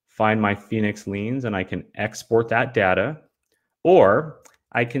 find my Phoenix liens, and I can export that data. Or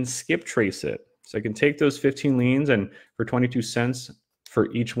I can skip trace it. So I can take those 15 liens, and for 22 cents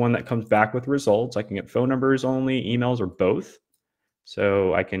for each one that comes back with results, I can get phone numbers only, emails, or both.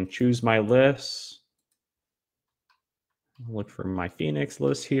 So I can choose my lists. Look for my Phoenix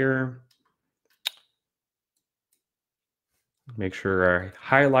list here. Make sure I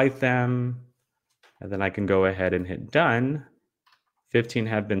highlight them. And then I can go ahead and hit done. 15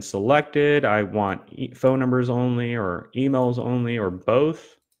 have been selected. I want phone numbers only, or emails only, or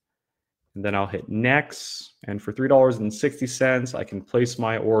both. And then I'll hit next. And for $3.60, I can place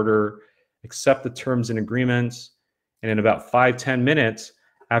my order, accept the terms and agreements. And in about 5-10 minutes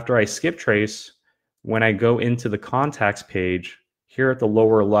after I skip trace, when I go into the contacts page, here at the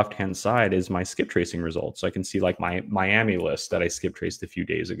lower left-hand side is my skip tracing results. So I can see like my Miami list that I skip traced a few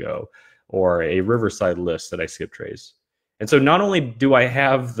days ago, or a Riverside list that I skip traced. And so not only do I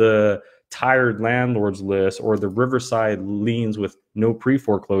have the tired landlords list or the Riverside liens with no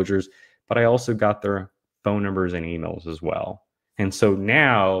pre-foreclosures, but I also got their phone numbers and emails as well. And so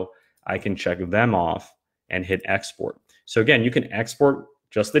now I can check them off and hit export. So again, you can export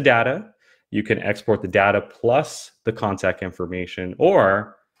just the data. You can export the data plus the contact information,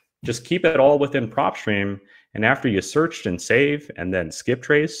 or just keep it all within PropStream And after you searched and save and then skip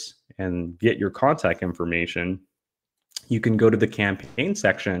trace and get your contact information, you can go to the campaign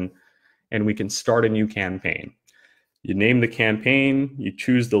section and we can start a new campaign. You name the campaign, you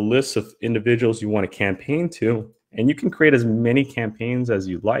choose the list of individuals you want to campaign to, and you can create as many campaigns as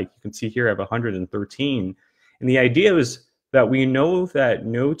you like. You can see here I have 113. And the idea is that we know that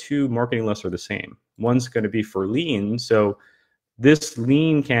no two marketing lists are the same. One's going to be for lien. So this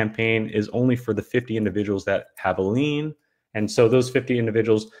lien campaign is only for the 50 individuals that have a lien. And so those 50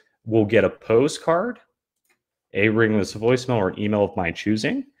 individuals will get a postcard, a ringless voicemail, or an email of my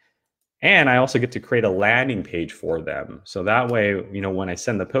choosing. And I also get to create a landing page for them. So that way, when I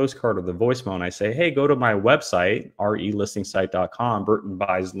send the postcard or the voicemail and I say, hey, go to my website, relistings.com, Burton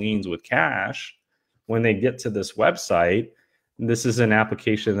buys liens with cash. When they get to this website, this is an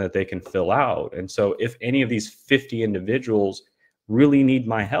application that they can fill out. And so if any of these 50 individuals really need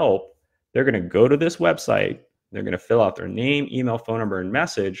my help, they're going to go to this website, they're going to fill out their name, email, phone number, and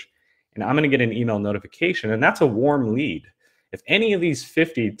message, and I'm going to get an email notification. And that's a warm lead. If any of these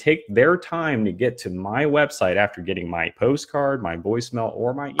 50 take their time to get to my website after getting my postcard, my voicemail,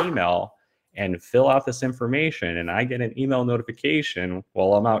 or my email and fill out this information, and I get an email notification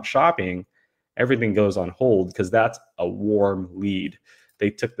while I'm out shopping, everything goes on hold because that's a warm lead. They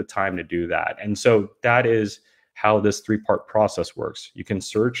took the time to do that. And so that is how this three-part process works. You can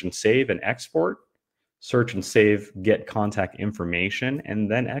search and save and export, search and save, get contact information,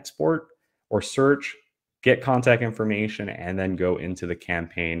 and then export, or search, get contact information, and then go into the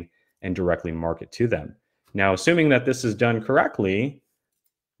campaign and directly market to them. Now, assuming that this is done correctly,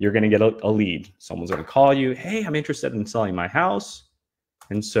 you're going to get a lead. Someone's going to call you, hey, I'm interested in selling my house.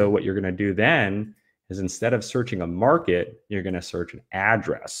 And so what you're going to do then is, instead of searching a market, you're going to search an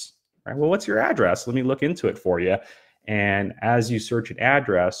address. Right? Well, what's your address? Let me look into it for you. And as you search an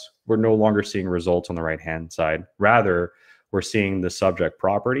address, we're no longer seeing results on the right-hand side. Rather, we're seeing the subject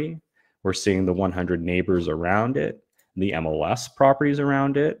property. We're seeing the 100 neighbors around it, the MLS properties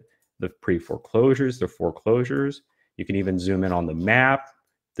around it, the pre-foreclosures, the foreclosures. You can even zoom in on the map.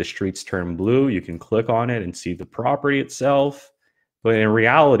 The streets turn blue. You can click on it and see the property itself. But in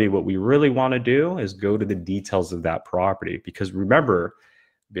reality, what we really want to do is go to the details of that property. Because remember,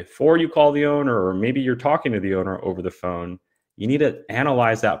 before you call the owner, or maybe you're talking to the owner over the phone, you need to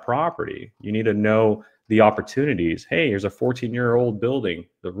analyze that property. You need to know the opportunities. Hey, here's a 14-year-old building.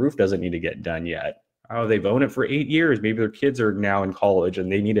 The roof doesn't need to get done yet. Oh, they've owned it for 8 years. Maybe their kids are now in college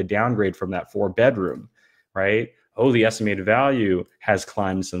and they need a downgrade from that 4-bedroom, right? Oh, the estimated value has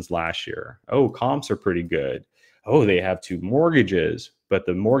climbed since last year. Oh, comps are pretty good. Oh, they have 2 mortgages, but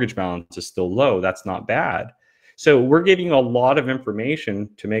the mortgage balance is still low. That's not bad. So we're giving a lot of information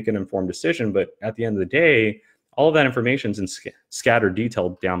to make an informed decision. But at the end of the day, all of that information is in scattered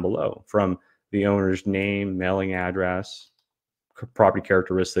detail down below, from the owner's name, mailing address, property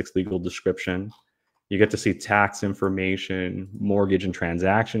characteristics, legal description. You get to see tax information, mortgage and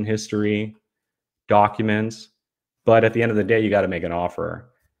transaction history, documents. But at the end of the day, you got to make an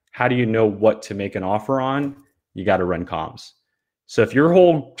offer. How do you know what to make an offer on? You got to run comps. So if your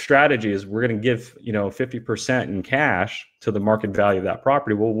whole strategy is, we're going to give 50% in cash to the market value of that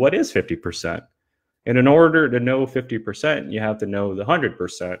property, well, what is 50%? And in order to know 50%, you have to know the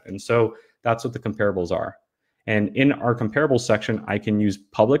 100%. And so that's what the comparables are. And in our comparables section, I can use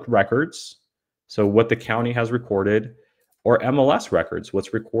public records, so what the county has recorded, or MLS records,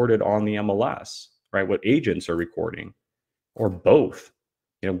 what's recorded on the MLS, right? What agents are recording, or both.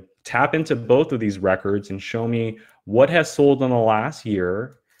 Tap into both of these records and show me what has sold in the last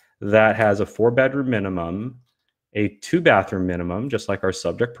year that has a 4-bedroom minimum, a 2-bathroom minimum, just like our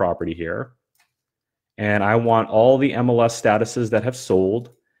subject property here. And I want all the MLS statuses that have sold,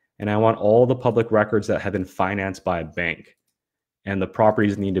 and I want all the public records that have been financed by a bank. And the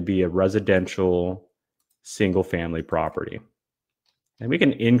properties need to be a residential, single-family property. And we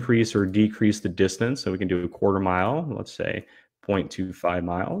can increase or decrease the distance. So we can do a 1/4 mile, let's say 0.25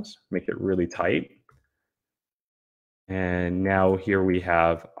 miles, make it really tight. And now here we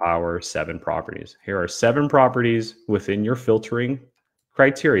have our 7 properties. Here are 7 properties within your filtering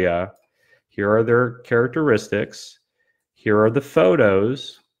criteria. Here are their characteristics. Here are the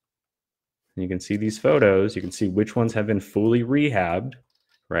photos. And you can see these photos. You can see which ones have been fully rehabbed,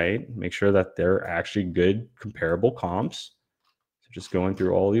 right? Make sure that they're actually good comparable comps. So just going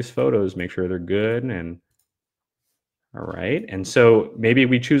through all these photos, make sure they're good. And all right. And so maybe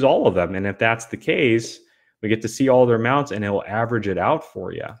we choose all of them. And if that's the case, we get to see all their amounts and it'll average it out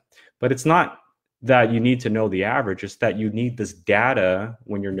for you. But it's not that you need to know the average, it's that you need this data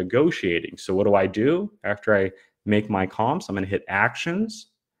when you're negotiating. So what do? After I make my comps, I'm going to hit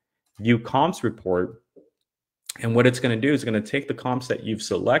actions, view comps report. And what it's going to do is going to take the comps that you've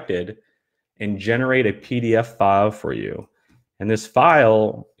selected and generate a PDF file for you. And this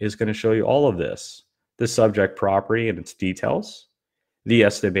file is going to show you all of this: the subject property and its details, the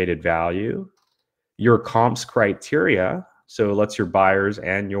estimated value, your comps criteria. So it lets your buyers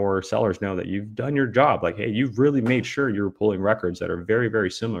and your sellers know that you've done your job. Like, hey, you've really made sure you're pulling records that are very, very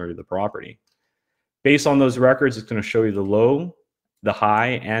similar to the property. Based on those records, it's going to show you the low, the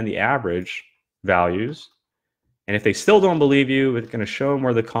high, and the average values. And if they still don't believe you, it's going to show them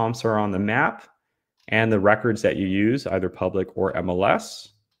where the comps are on the map and the records that you use, either public or MLS.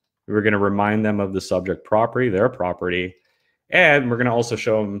 We're going to remind them of the subject property, their property, and we're going to also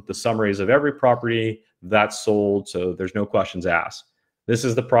show them the summaries of every property that's sold, so there's no questions asked. This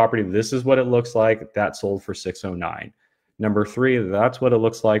is the property. This is what it looks like. That sold for 609. Number 3, that's what it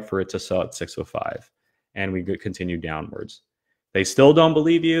looks like for it to sell at 605. And we continue downwards. They still don't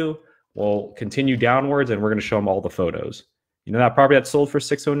believe you. We'll continue downwards, and we're going to show them all the photos. You know that property that sold for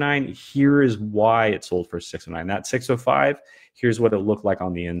 609? Here is why it sold for 609. That 605, here's what it looked like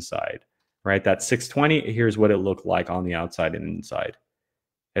on the inside, right? That 620, here's what it looked like on the outside and inside.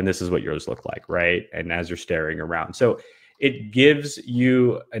 And this is what yours look like, right? And as you're staring around. So it gives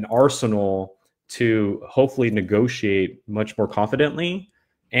you an arsenal to hopefully negotiate much more confidently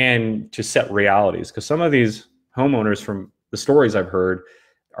and to set realities. Because some of these homeowners, from the stories I've heard,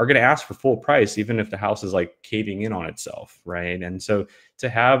 are going to ask for full price, even if the house is like caving in on itself, right? And so to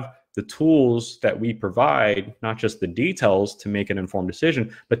have the tools that we provide, not just the details to make an informed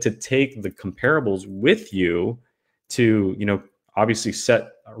decision, but to take the comparables with you to, you know, obviously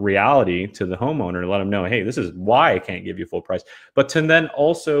set reality to the homeowner and let them know, hey, this is why I can't give you full price. But to then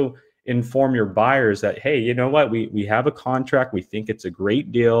also inform your buyers that, hey, you know what, we have a contract, we think it's a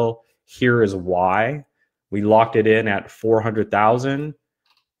great deal, here is why. We locked it in at 400,000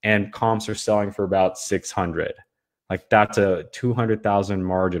 and comps are selling for about 600. Like, that's a 200,000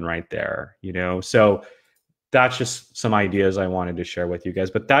 margin right there, you know? So that's just some ideas I wanted to share with you guys,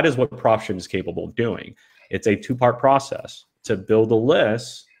 but that is what PropStream is capable of doing. It's a 2-part process to build a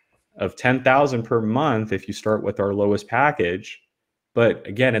list of 10,000 per month if you start with our lowest package. But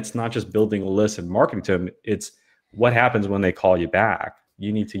again, it's not just building a list and marketing to them. It's what happens when they call you back.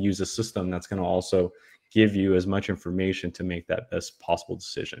 You need to use a system that's going to also give you as much information to make that best possible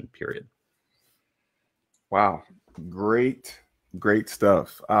decision, period. Wow. Great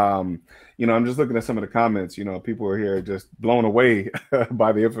stuff. You know, I'm just looking at some of the comments. You know, people are here just blown away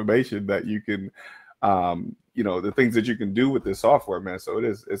by the information that you can, you know, the things that you can do with this software, man. So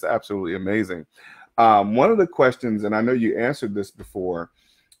it's absolutely amazing. One of the questions, and I know you answered this before,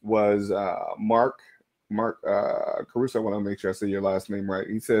 was Mark Caruso. I want to make sure I say your last name right.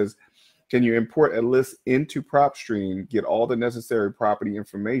 He says, can you import a list into PropStream, get all the necessary property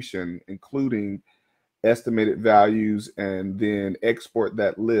information, including estimated values, and then export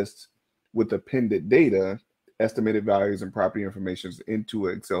that list with appended data, estimated values and property information into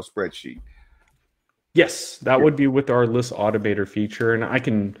an Excel spreadsheet? Yes, that would be with our list automator feature. And I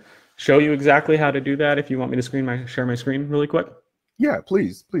can show you exactly how to do that if you want me to share my screen really quick. Yeah,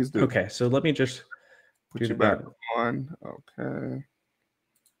 please do. Okay, so let me just put you back on. Okay.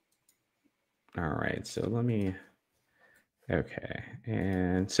 All right, so let me, okay.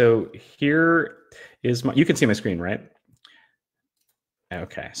 And so here is my, you can see my screen, right?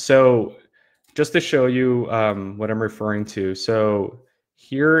 Okay, so just to show you what I'm referring to. So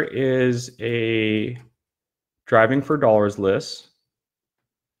here is a driving for dollars list.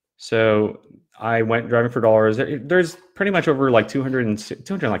 So I went driving for dollars. There's pretty much over like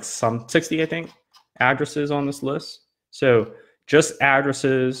 200 like some 60, I think, addresses on this list. So just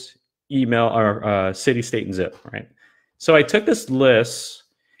addresses, email, or city, state, and zip, right? So I took this list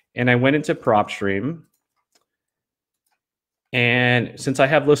and I went into PropStream. And since I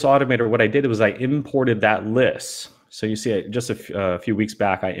have List Automator, what I did was I imported that list. So you see, just a few weeks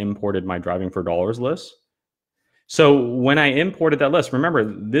back, I imported my driving for dollars list. So when I imported that list, remember,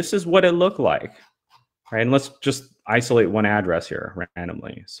 this is what it looked like, right? And let's just isolate one address here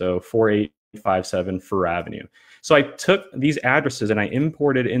randomly. So 4857 Fur Avenue. So I took these addresses and I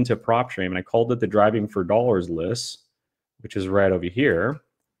imported into PropStream and I called it the driving for dollars list, which is right over here.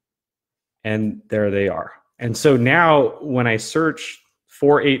 And there they are. And so now when I search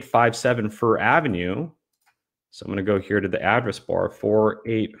 4857 Fur Avenue, so I'm going to go here to the address bar,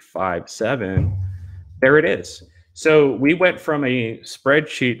 4857, there it is. So we went from a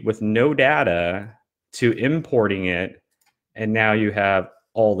spreadsheet with no data to importing it. And now you have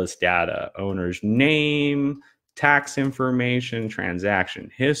all this data: owner's name, tax information,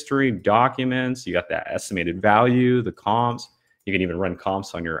 transaction history, documents. You got that estimated value, the comps. You can even run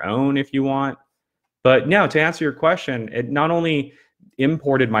comps on your own if you want. But now, to answer your question, it not only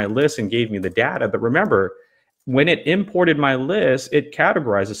imported my list and gave me the data, but remember, when it imported my list, it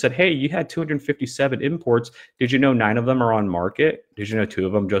categorized. It said, hey, you had 257 imports. Did you know 9 of them are on market? Did you know 2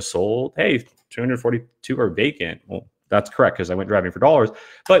 of them just sold? Hey, 242 are vacant. Well, that's correct because I went driving for dollars.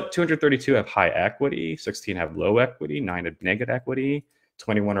 But 232 have high equity, 16 have low equity, 9 have negative equity,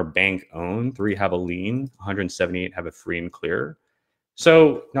 21 are bank owned, 3 have a lien, 178 have a free and clear.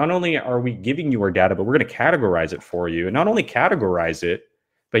 So not only are we giving you our data, but we're going to categorize it for you. And not only categorize it,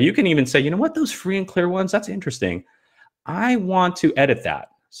 but you can even say, you know what, those free and clear ones, that's interesting. I want to edit that.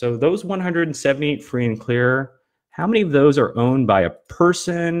 So those 178 free and clear, how many of those are owned by a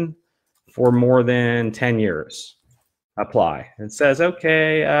person for more than 10 years? Apply. It says,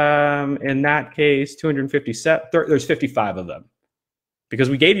 okay, in that case, 257, there's 55 of them because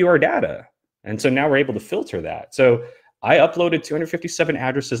we gave you our data. And so now we're able to filter that. So I uploaded 257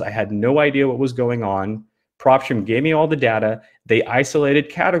 addresses. I had no idea what was going on. PropStream gave me all the data. They isolated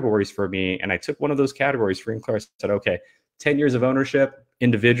categories for me. And I took one of those categories, free and clear. I said, okay, 10 years of ownership,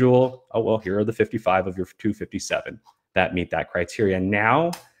 individual. Oh, well, here are the 55 of your 257 that meet that criteria. Now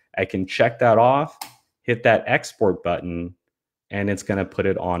I can check that off, hit that export button, and it's going to put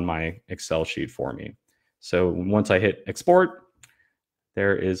it on my Excel sheet for me. So once I hit export,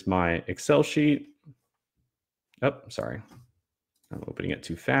 there is my Excel sheet. Oh, sorry. I'm opening it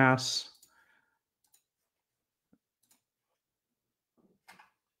too fast.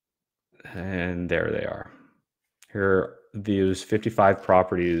 And there they are. Here are these 55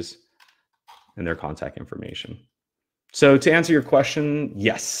 properties and their contact information. So to answer your question,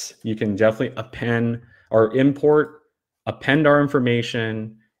 yes, you can definitely append or import, append our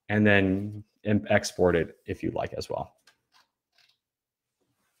information, and then export it if you like as well.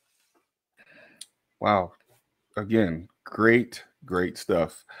 Wow. Again, great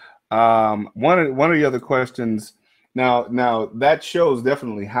stuff. One of the other questions now that shows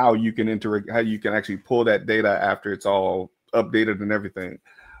definitely how you can interact, how you can actually pull that data after it's all updated and everything.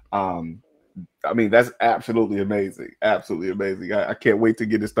 I mean, that's absolutely amazing. Absolutely amazing. I can't wait to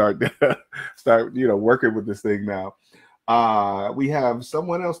get to start working with this thing now. We have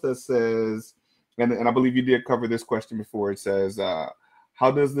someone else that says, and I believe you did cover this question before. It says,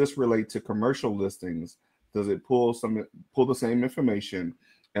 how does this relate to commercial listings? Does it pull the same information?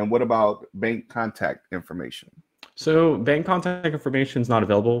 And what about bank contact information? So bank contact information is not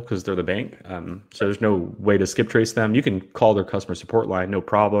available because they're the bank. So there's no way to skip trace them. You can call their customer support line, no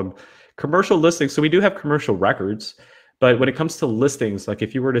problem. Commercial listings. So we do have commercial records, but when it comes to listings, like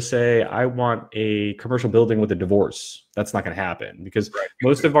if you were to say, I want a commercial building with a divorce, that's not going to happen because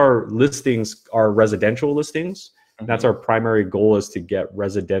most of our listings are residential listings. Mm-hmm. That's our primary goal, is to get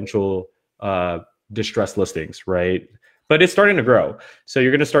residential distressed listings, right? But it's starting to grow. So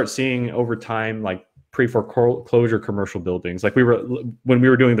you're going to start seeing over time, like pre-foreclosure commercial buildings. Like when we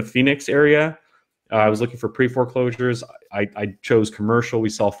were doing the Phoenix area, I was looking for pre-foreclosures. I chose commercial, we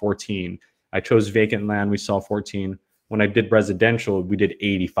saw 14. I chose vacant land, we saw 14. When I did residential, we did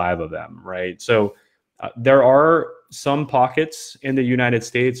 85 of them, right? So there are some pockets in the United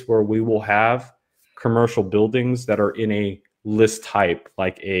States where we will have commercial buildings that are in a list type,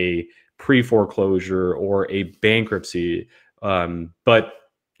 like a pre-foreclosure or a bankruptcy, but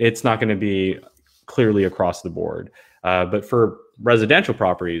it's not going to be clearly across the board. But for residential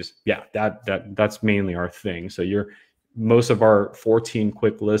properties, yeah, that's mainly our thing. So most of our 14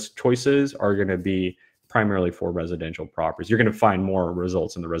 quick list choices are going to be primarily for residential properties. You're going to find more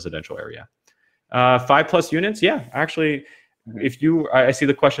results in the residential area. 5+ units, yeah, actually, I see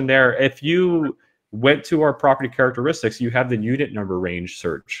the question there. If you went to our property characteristics, you have the unit number range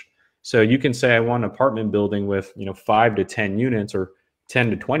search. So you can say, I want an apartment building with 5 to 10 units or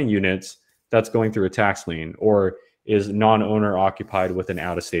 10 to 20 units that's going through a tax lien, or is non-owner occupied with an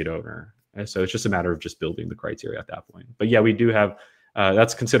out-of-state owner. And so it's just a matter of just building the criteria at that point. But yeah, we do have,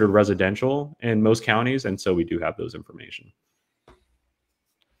 that's considered residential in most counties. And so we do have those information.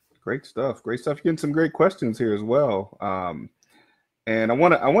 Great stuff. Great stuff. You're getting some great questions here as well. And I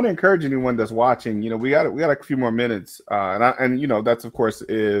want to encourage anyone that's watching, we got a few more minutes. And that's of course,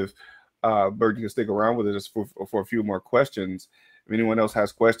 if Bert, you can stick around with us for a few more questions. If anyone else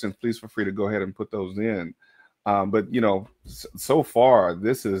has questions, please feel free to go ahead and put those in. But so far,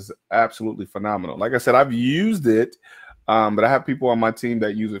 this is absolutely phenomenal. Like I said, I've used it, but I have people on my team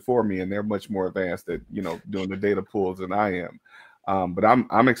that use it for me, and they're much more advanced at doing the data pulls than I am. But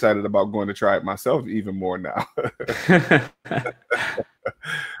I'm excited about going to try it myself even more now.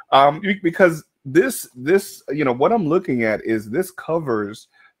 Because this what I'm looking at is this covers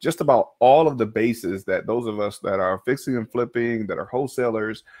just about all of the bases that those of us that are fixing and flipping, that are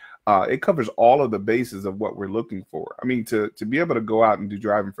wholesalers, It covers all of the bases of what we're looking for. I mean, to be able to go out and do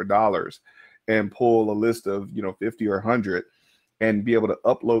driving for dollars and pull a list of 50 or 100 and be able to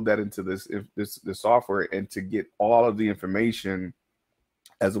upload that into this software, and to get all of the information,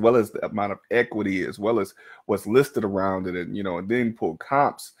 as well as the amount of equity, as well as what's listed around it, and and then pull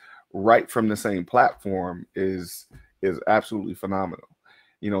comps right from the same platform is absolutely phenomenal.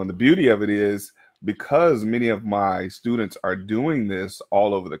 And the beauty of it is, because many of my students are doing this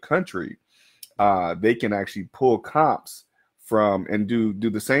all over the country, they can actually pull comps from and do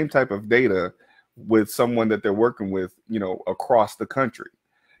the same type of data with someone that they're working with, across the country.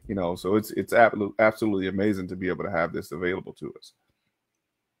 So it's absolutely amazing to be able to have this available to us.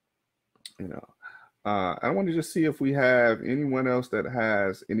 I want to just see if we have anyone else that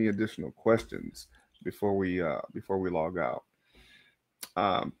has any additional questions before we log out.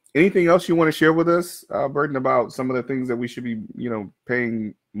 Anything else you want to share with us, Burton, about some of the things that we should be,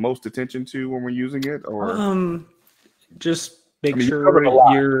 paying most attention to when we're using it? Or just make sure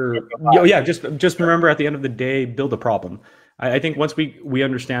just remember, at the end of the day, build a problem. I think once we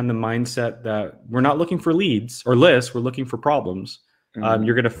understand the mindset that we're not looking for leads or lists, we're looking for problems.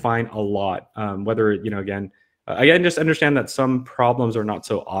 You're going to find a lot. Whether again, just understand that some problems are not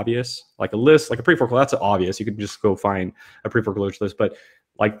so obvious. Like a list, like a pre-foreclosure, that's obvious. You can just go find a pre-foreclosure list. But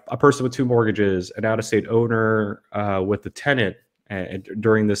like a person with 2 mortgages, an out-of-state owner with a tenant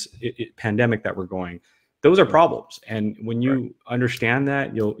during this pandemic that we're going, those are problems. And when you understand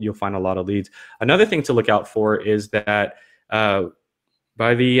that, you'll find a lot of leads. Another thing to look out for is that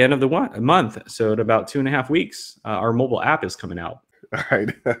by the end of the month, so in about 2.5 weeks, our mobile app is coming out. All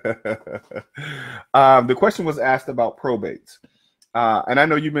right. The question was asked about probates. And I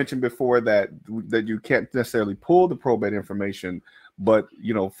know you mentioned before that you can't necessarily pull the probate information, but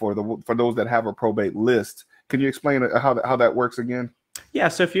for those that have a probate list, can you explain how that works again? Yeah,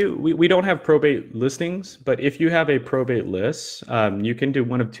 so if we don't have probate listings, but if you have a probate list, you can do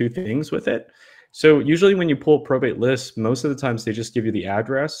one of 2 things with it. So usually when you pull probate lists, most of the times they just give you the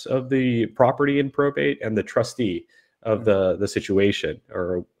address of the property in probate and the trustee of the situation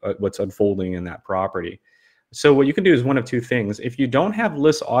or what's unfolding in that property. So what you can do is one of 2 things. If you don't have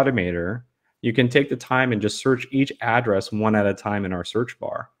List Automator, you can take the time and just search each address one at a time in our search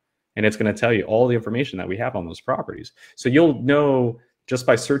bar. And it's going to tell you all the information that we have on those properties. So you'll know just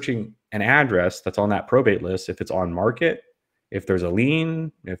by searching an address that's on that probate list, if it's on market, if there's a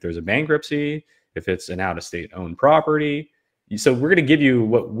lien, if there's a bankruptcy, if it's an out-of-state owned property. So we're going to give you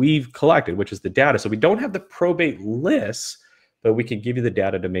what we've collected, which is the data. So we don't have the probate lists, but we can give you the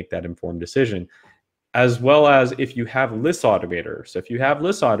data to make that informed decision, as well as if you have List Automator. So if you have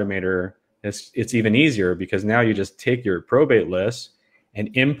List Automator, it's even easier, because now you just take your probate list and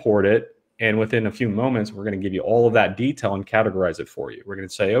import it. And within a few moments, we're going to give you all of that detail and categorize it for you. We're going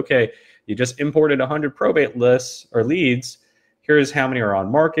to say, okay, you just imported 100 probate lists or leads. Here's how many are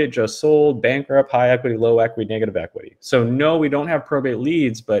on market, just sold, bankrupt, high equity, low equity, negative equity. So no, we don't have probate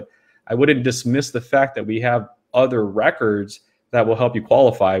leads, but I wouldn't dismiss the fact that we have other records that will help you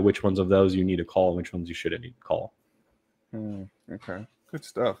qualify which ones of those you need to call and which ones you shouldn't need to call. Okay, good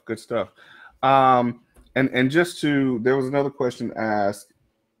stuff. Good stuff. And just there was another question asked.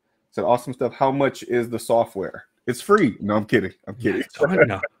 Said, awesome stuff. How much is the software? It's free. No, I'm kidding. I'm kidding.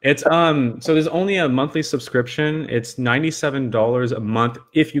 No, it's so there's only a monthly subscription. It's $97 a month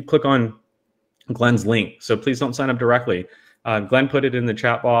if you click on Glenn's link. So please don't sign up directly. Glenn put it in the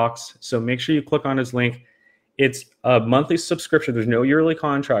chat box. So make sure you click on his link. It's a monthly subscription. There's no yearly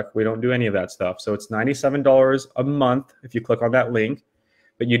contract. We don't do any of that stuff. So it's $97 a month if you click on that link.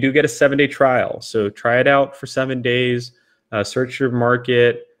 But you do get a 7-day trial. So try it out for 7 days. Search your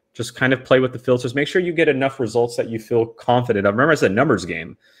market. Just kind of play with the filters. Make sure you get enough results that you feel confident of. Remember, it's a numbers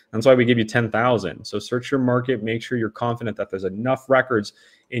game. That's why we give you 10,000. So search your market. Make sure you're confident that there's enough records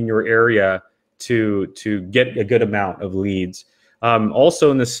in your area to get a good amount of leads. Also,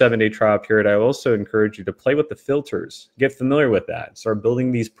 in this 7-day trial period, I also encourage you to play with the filters. Get familiar with that. Start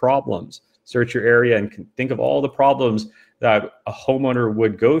building these problems. Search your area and think of all the problems that a homeowner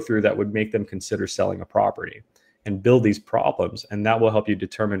would go through that would make them consider selling a property, and build these problems. And that will help you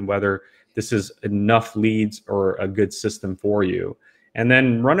determine whether this is enough leads or a good system for you. And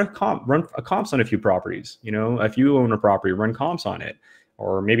then run comps on a few properties. If you own a property, run comps on it,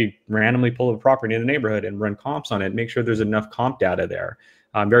 or maybe randomly pull a property in the neighborhood and run comps on it. Make sure there's enough comp data there.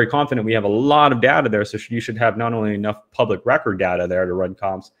 I'm very confident we have a lot of data there. So you should have not only enough public record data there to run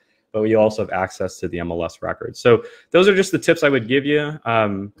comps, but we also have access to the MLS records. So those are just the tips I would give you.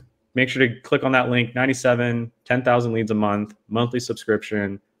 Make sure to click on that link, 10,000 leads a month, monthly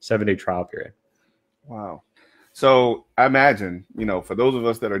subscription, 7-day trial period. Wow. So I imagine, for those of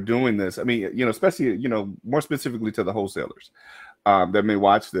us that are doing this, I mean, especially, more specifically to the wholesalers that may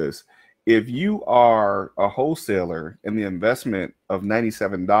watch this, if you are a wholesaler in the investment of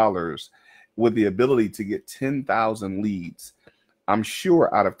 $97 with the ability to get 10,000 leads, I'm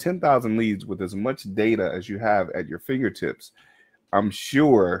sure out of 10,000 leads with as much data as you have at your fingertips, I'm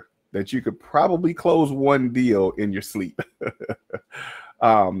sure that you could probably close one deal in your sleep.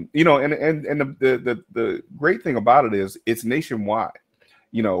 And the great thing about it is it's nationwide.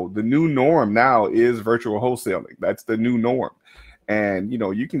 The new norm now is virtual wholesaling. That's the new norm. And,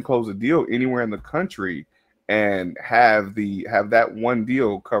 you can close a deal anywhere in the country and have that one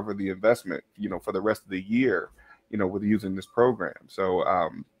deal cover the investment, for the rest of the year, with using this program. So,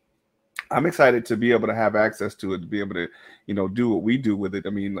 I'm excited to be able to have access to it, to be able to, do what we do with it. I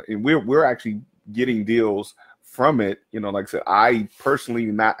mean, and we're actually getting deals from it. Like I said, I personally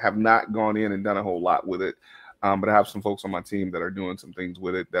have not gone in and done a whole lot with it. But I have some folks on my team that are doing some things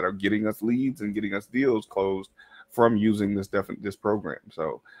with it that are getting us leads and getting us deals closed from using this program.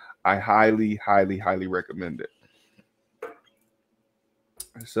 So I highly, highly, highly recommend it.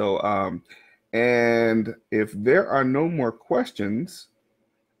 So, and if there are no more questions,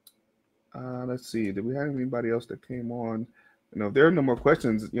 let's see, did we have anybody else that came on? If there are no more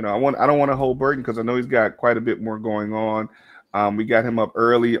questions, I don't want to hold Burton because I know he's got quite a bit more going on. We got him up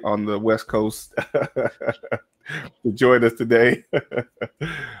early on the West Coast to join us today.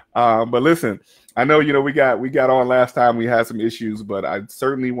 But listen, I know, we got on last time. We had some issues, but I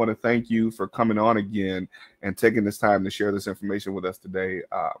certainly want to thank you for coming on again and taking this time to share this information with us today.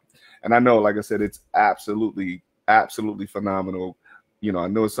 And I know, like I said, it's absolutely, absolutely phenomenal. I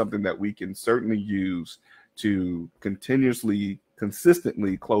know it's something that we can certainly use to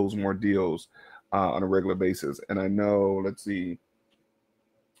consistently close more deals on a regular basis. And I know, let's see,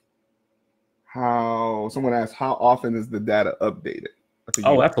 someone asked, how often is the data updated?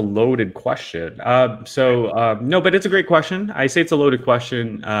 Oh, that's a loaded question. No, but it's a great question. I say it's a loaded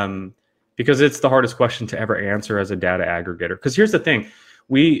question because it's the hardest question to ever answer as a data aggregator. Because here's the thing,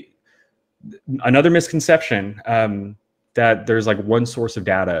 another misconception, that there's like one source of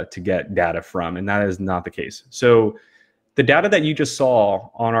data to get data from, and that is not the case. So the data that you just saw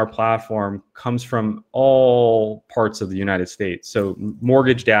on our platform comes from all parts of the United States. So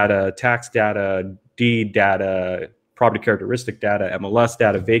mortgage data, tax data, deed data, property characteristic data, MLS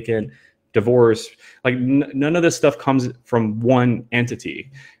data, vacant, divorce, like none of this stuff comes from one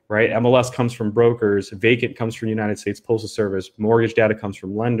entity, right? MLS comes from brokers, vacant comes from United States Postal Service, mortgage data comes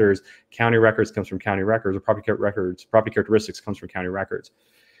from lenders, county records comes from county records, or property characteristics comes from county records.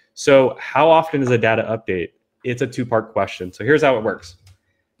 So how often is a data update? It's a two-part question. So here's how it works.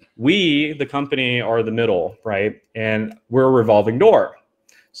 We, the company, are the middle, right? And we're a revolving door.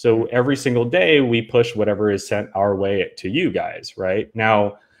 So every single day we push whatever is sent our way to you guys, right?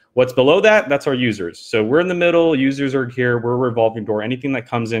 Now, what's below that, that's our users. So we're in the middle, users are here, we're a revolving door. Anything that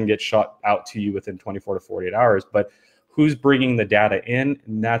comes in gets shot out to you within 24 to 48 hours. But who's bringing the data in?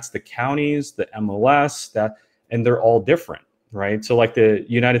 And that's the counties, the MLS, and they're all different, right? So like the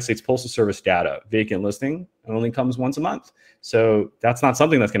United States Postal Service data, vacant listing, only comes once a month. So that's not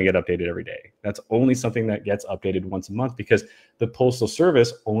something that's going to get updated every day. That's only something that gets updated once a month because the Postal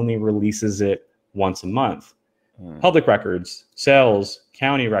Service only releases it once a month. Public records, sales,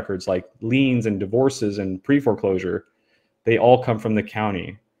 county records like liens and divorces and pre-foreclosure, they all come from the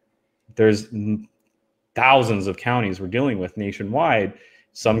county. There's thousands of counties we're dealing with nationwide.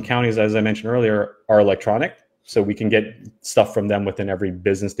 Some counties, as I mentioned earlier, are electronic. So we can get stuff from them within every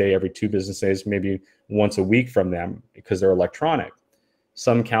business day, every 2 business days, maybe once a week from them because they're electronic.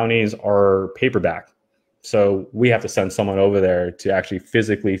 Some counties are paperback. So we have to send someone over there to actually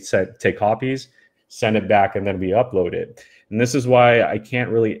physically take copies, send it back, and then we upload it. And this is why I can't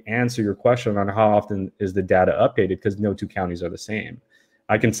really answer your question on how often is the data updated because no two counties are the same.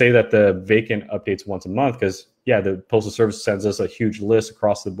 I can say that the vacant updates once a month because, yeah, the Postal Service sends us a huge list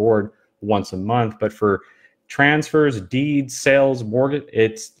across the board once a month. But for transfers, deeds, sales, mortgage,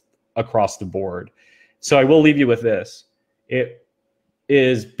 it's across the board. So I will leave you with this. It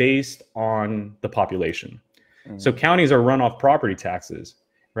is based on the population. So counties are run off property taxes,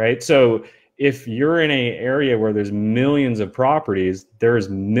 right? So if you're in an area where there's millions of properties, there's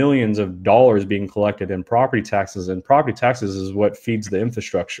millions of dollars being collected in property taxes, and property taxes is what feeds the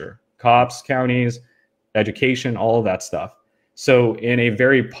infrastructure, cops, counties, education, all of that stuff. So in a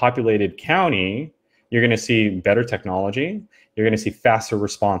very populated county, you're going to see better technology. You're going to see faster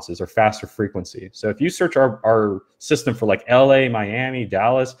responses or faster frequency. So if you search our system for like LA, Miami,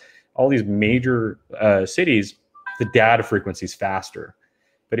 Dallas, all these major cities, the data frequency is faster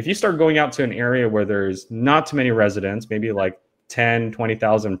But if you start going out to an area where there's not too many residents, maybe like 10,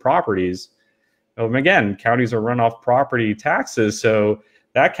 20,000 properties, again, counties are run off property taxes. So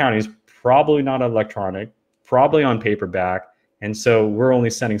that county is probably not electronic, probably on paperback. And so we're only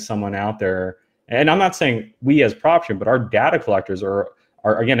sending someone out there. And I'm not saying we as PropStream, but our data collectors are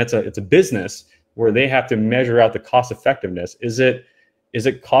again, it's a business where they have to measure out the cost effectiveness. Is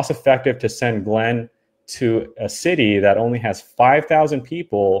it cost effective to send Glenn to a city that only has 5,000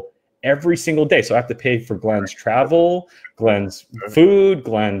 people every single day? So I have to pay for Glenn's travel, Glenn's food,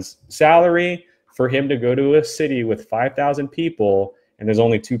 Glenn's salary for him to go to a city with 5,000 people, and there's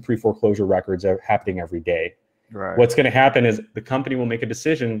only 2 pre-foreclosure records happening every day. Right. What's going to happen is the company will make a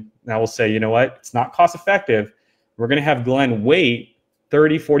decision. Now we'll say, you know what? It's not cost effective. We're going to have Glenn wait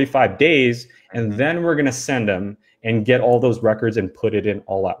 30, 45 days, and then we're going to send him and get all those records and put it in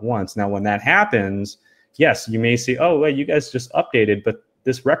all at once. Now, when that happens, yes, you may see, oh, wait, you guys just updated, but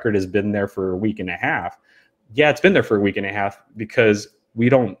this record has been there for a week and a half. Yeah, it's been there for a week and a half because we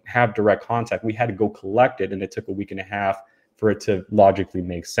don't have direct contact. We had to go collect it, and it took a week and a half for it to logically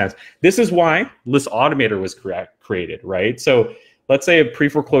make sense. This is why List Automator was created, right? So let's say a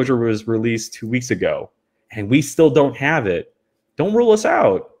pre-foreclosure was released 2 weeks ago, and we still don't have it. Don't rule us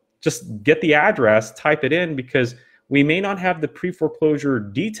out. Just get the address, type it in, because we may not have the pre-foreclosure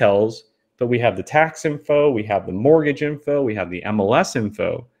details, but we have the tax info, we have the mortgage info, we have the MLS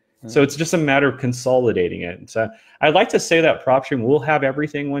info. So it's just a matter of consolidating it. So I'd like to say that PropStream will have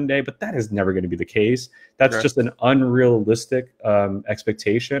everything one day, but that is never going to be the case. That's just an unrealistic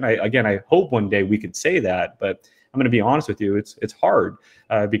expectation. I hope one day we could say that, but I'm going to be honest with you, it's hard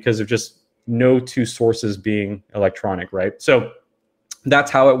because of just no 2 sources being electronic, right? So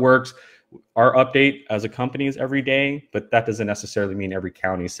that's how it works. Our update as a company is every day, but that doesn't necessarily mean every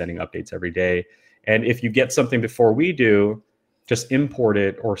county is sending updates every day. And if you get something before we do, just import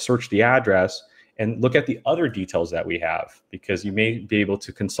it or search the address and look at the other details that we have, because you may be able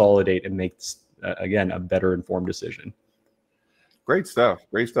to consolidate and make, again, a better informed decision. Great stuff.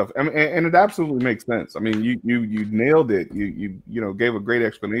 Great stuff. I mean, and it absolutely makes sense. I mean, you nailed it. You gave a great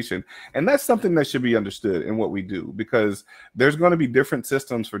explanation, and that's something that should be understood in what we do, because there's going to be different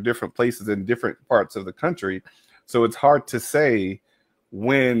systems for different places in different parts of the country. So it's hard to say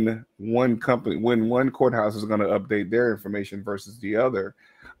when one courthouse is going to update their information versus the other.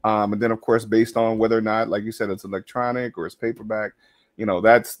 And then, of course, based on whether or not, like you said, it's electronic or it's paperback,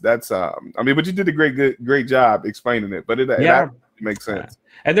 that's I mean, but you did a great job explaining it, but it makes sense.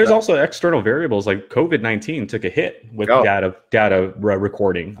 And there's also external variables, like COVID-19 took a hit with data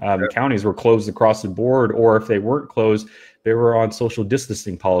recording. Counties were closed across the board, or if they weren't closed, they were on social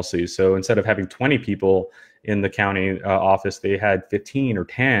distancing policies. So instead of having 20 people in the county office, they had 15 or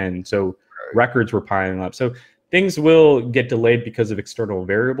 10. So records were piling up. So things will get delayed because of external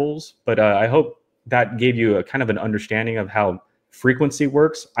variables. But I hope that gave you a kind of an understanding of how frequency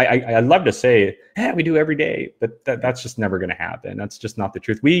works. I'd love to say, we do every day, but that's just never going to happen. That's just not the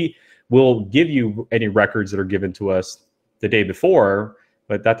truth. We will give you any records that are given to us the day before,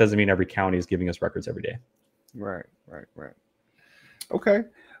 but that doesn't mean every county is giving us records every day. Right. Okay.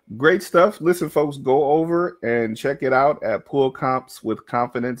 Great stuff. Listen, folks, go over and check it out at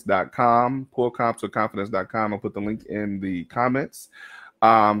poolcompswithconfidence.com, poolcompswithconfidence.com. I'll put the link in the comments.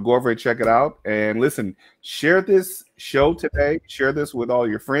 Go over and check it out. And listen, share this show today. Share this with all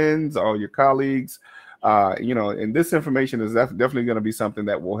your friends, all your colleagues. And this information is definitely going to be something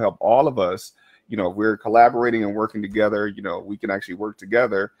that will help all of us. If we're collaborating and working together, we can actually work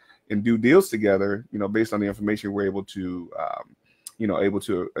together and do deals together, based on the information we're able to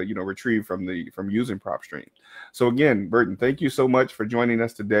retrieve from using PropStream. So again, Burton, thank you so much for joining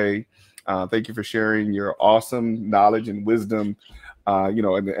us today. Thank you for sharing your awesome knowledge and wisdom,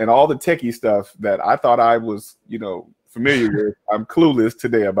 and all the techie stuff that I thought I was, familiar with. I'm clueless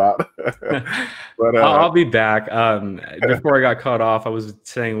today about. But I'll be back. Before I got cut off, I was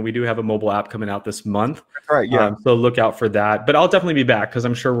saying we do have a mobile app coming out this month. That's right. Yeah. So look out for that. But I'll definitely be back because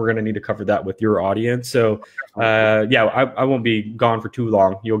I'm sure we're going to need to cover that with your audience. So I won't be gone for too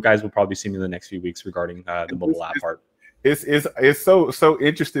long. You guys will probably see me in the next few weeks regarding the mobile app part. It's so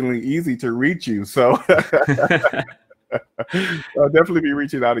interestingly easy to reach you. So I'll definitely be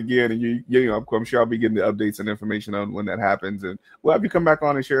reaching out again, and I'm sure I'll be getting the updates and information on when that happens, and we'll have you come back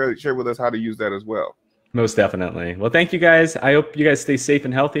on and share with us how to use that as well. Most definitely. Well, thank you guys. I hope you guys stay safe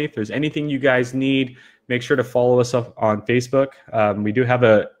and healthy. If there's anything you guys need, make sure to follow us up on Facebook. We do have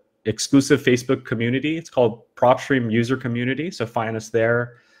a exclusive Facebook community. It's called PropStream User Community, so find us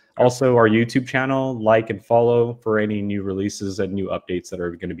there. Also, our YouTube channel, like and follow for any new releases and new updates that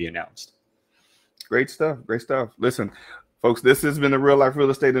are going to be announced. Great stuff. Listen, Folks, this has been the Real Life Real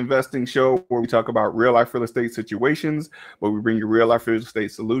Estate Investing Show, where we talk about real life real estate situations, but we bring you real life real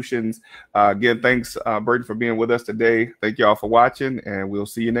estate solutions. Again, thanks, Burton, for being with us today. Thank you all for watching, and we'll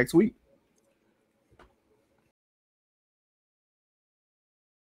see you next week.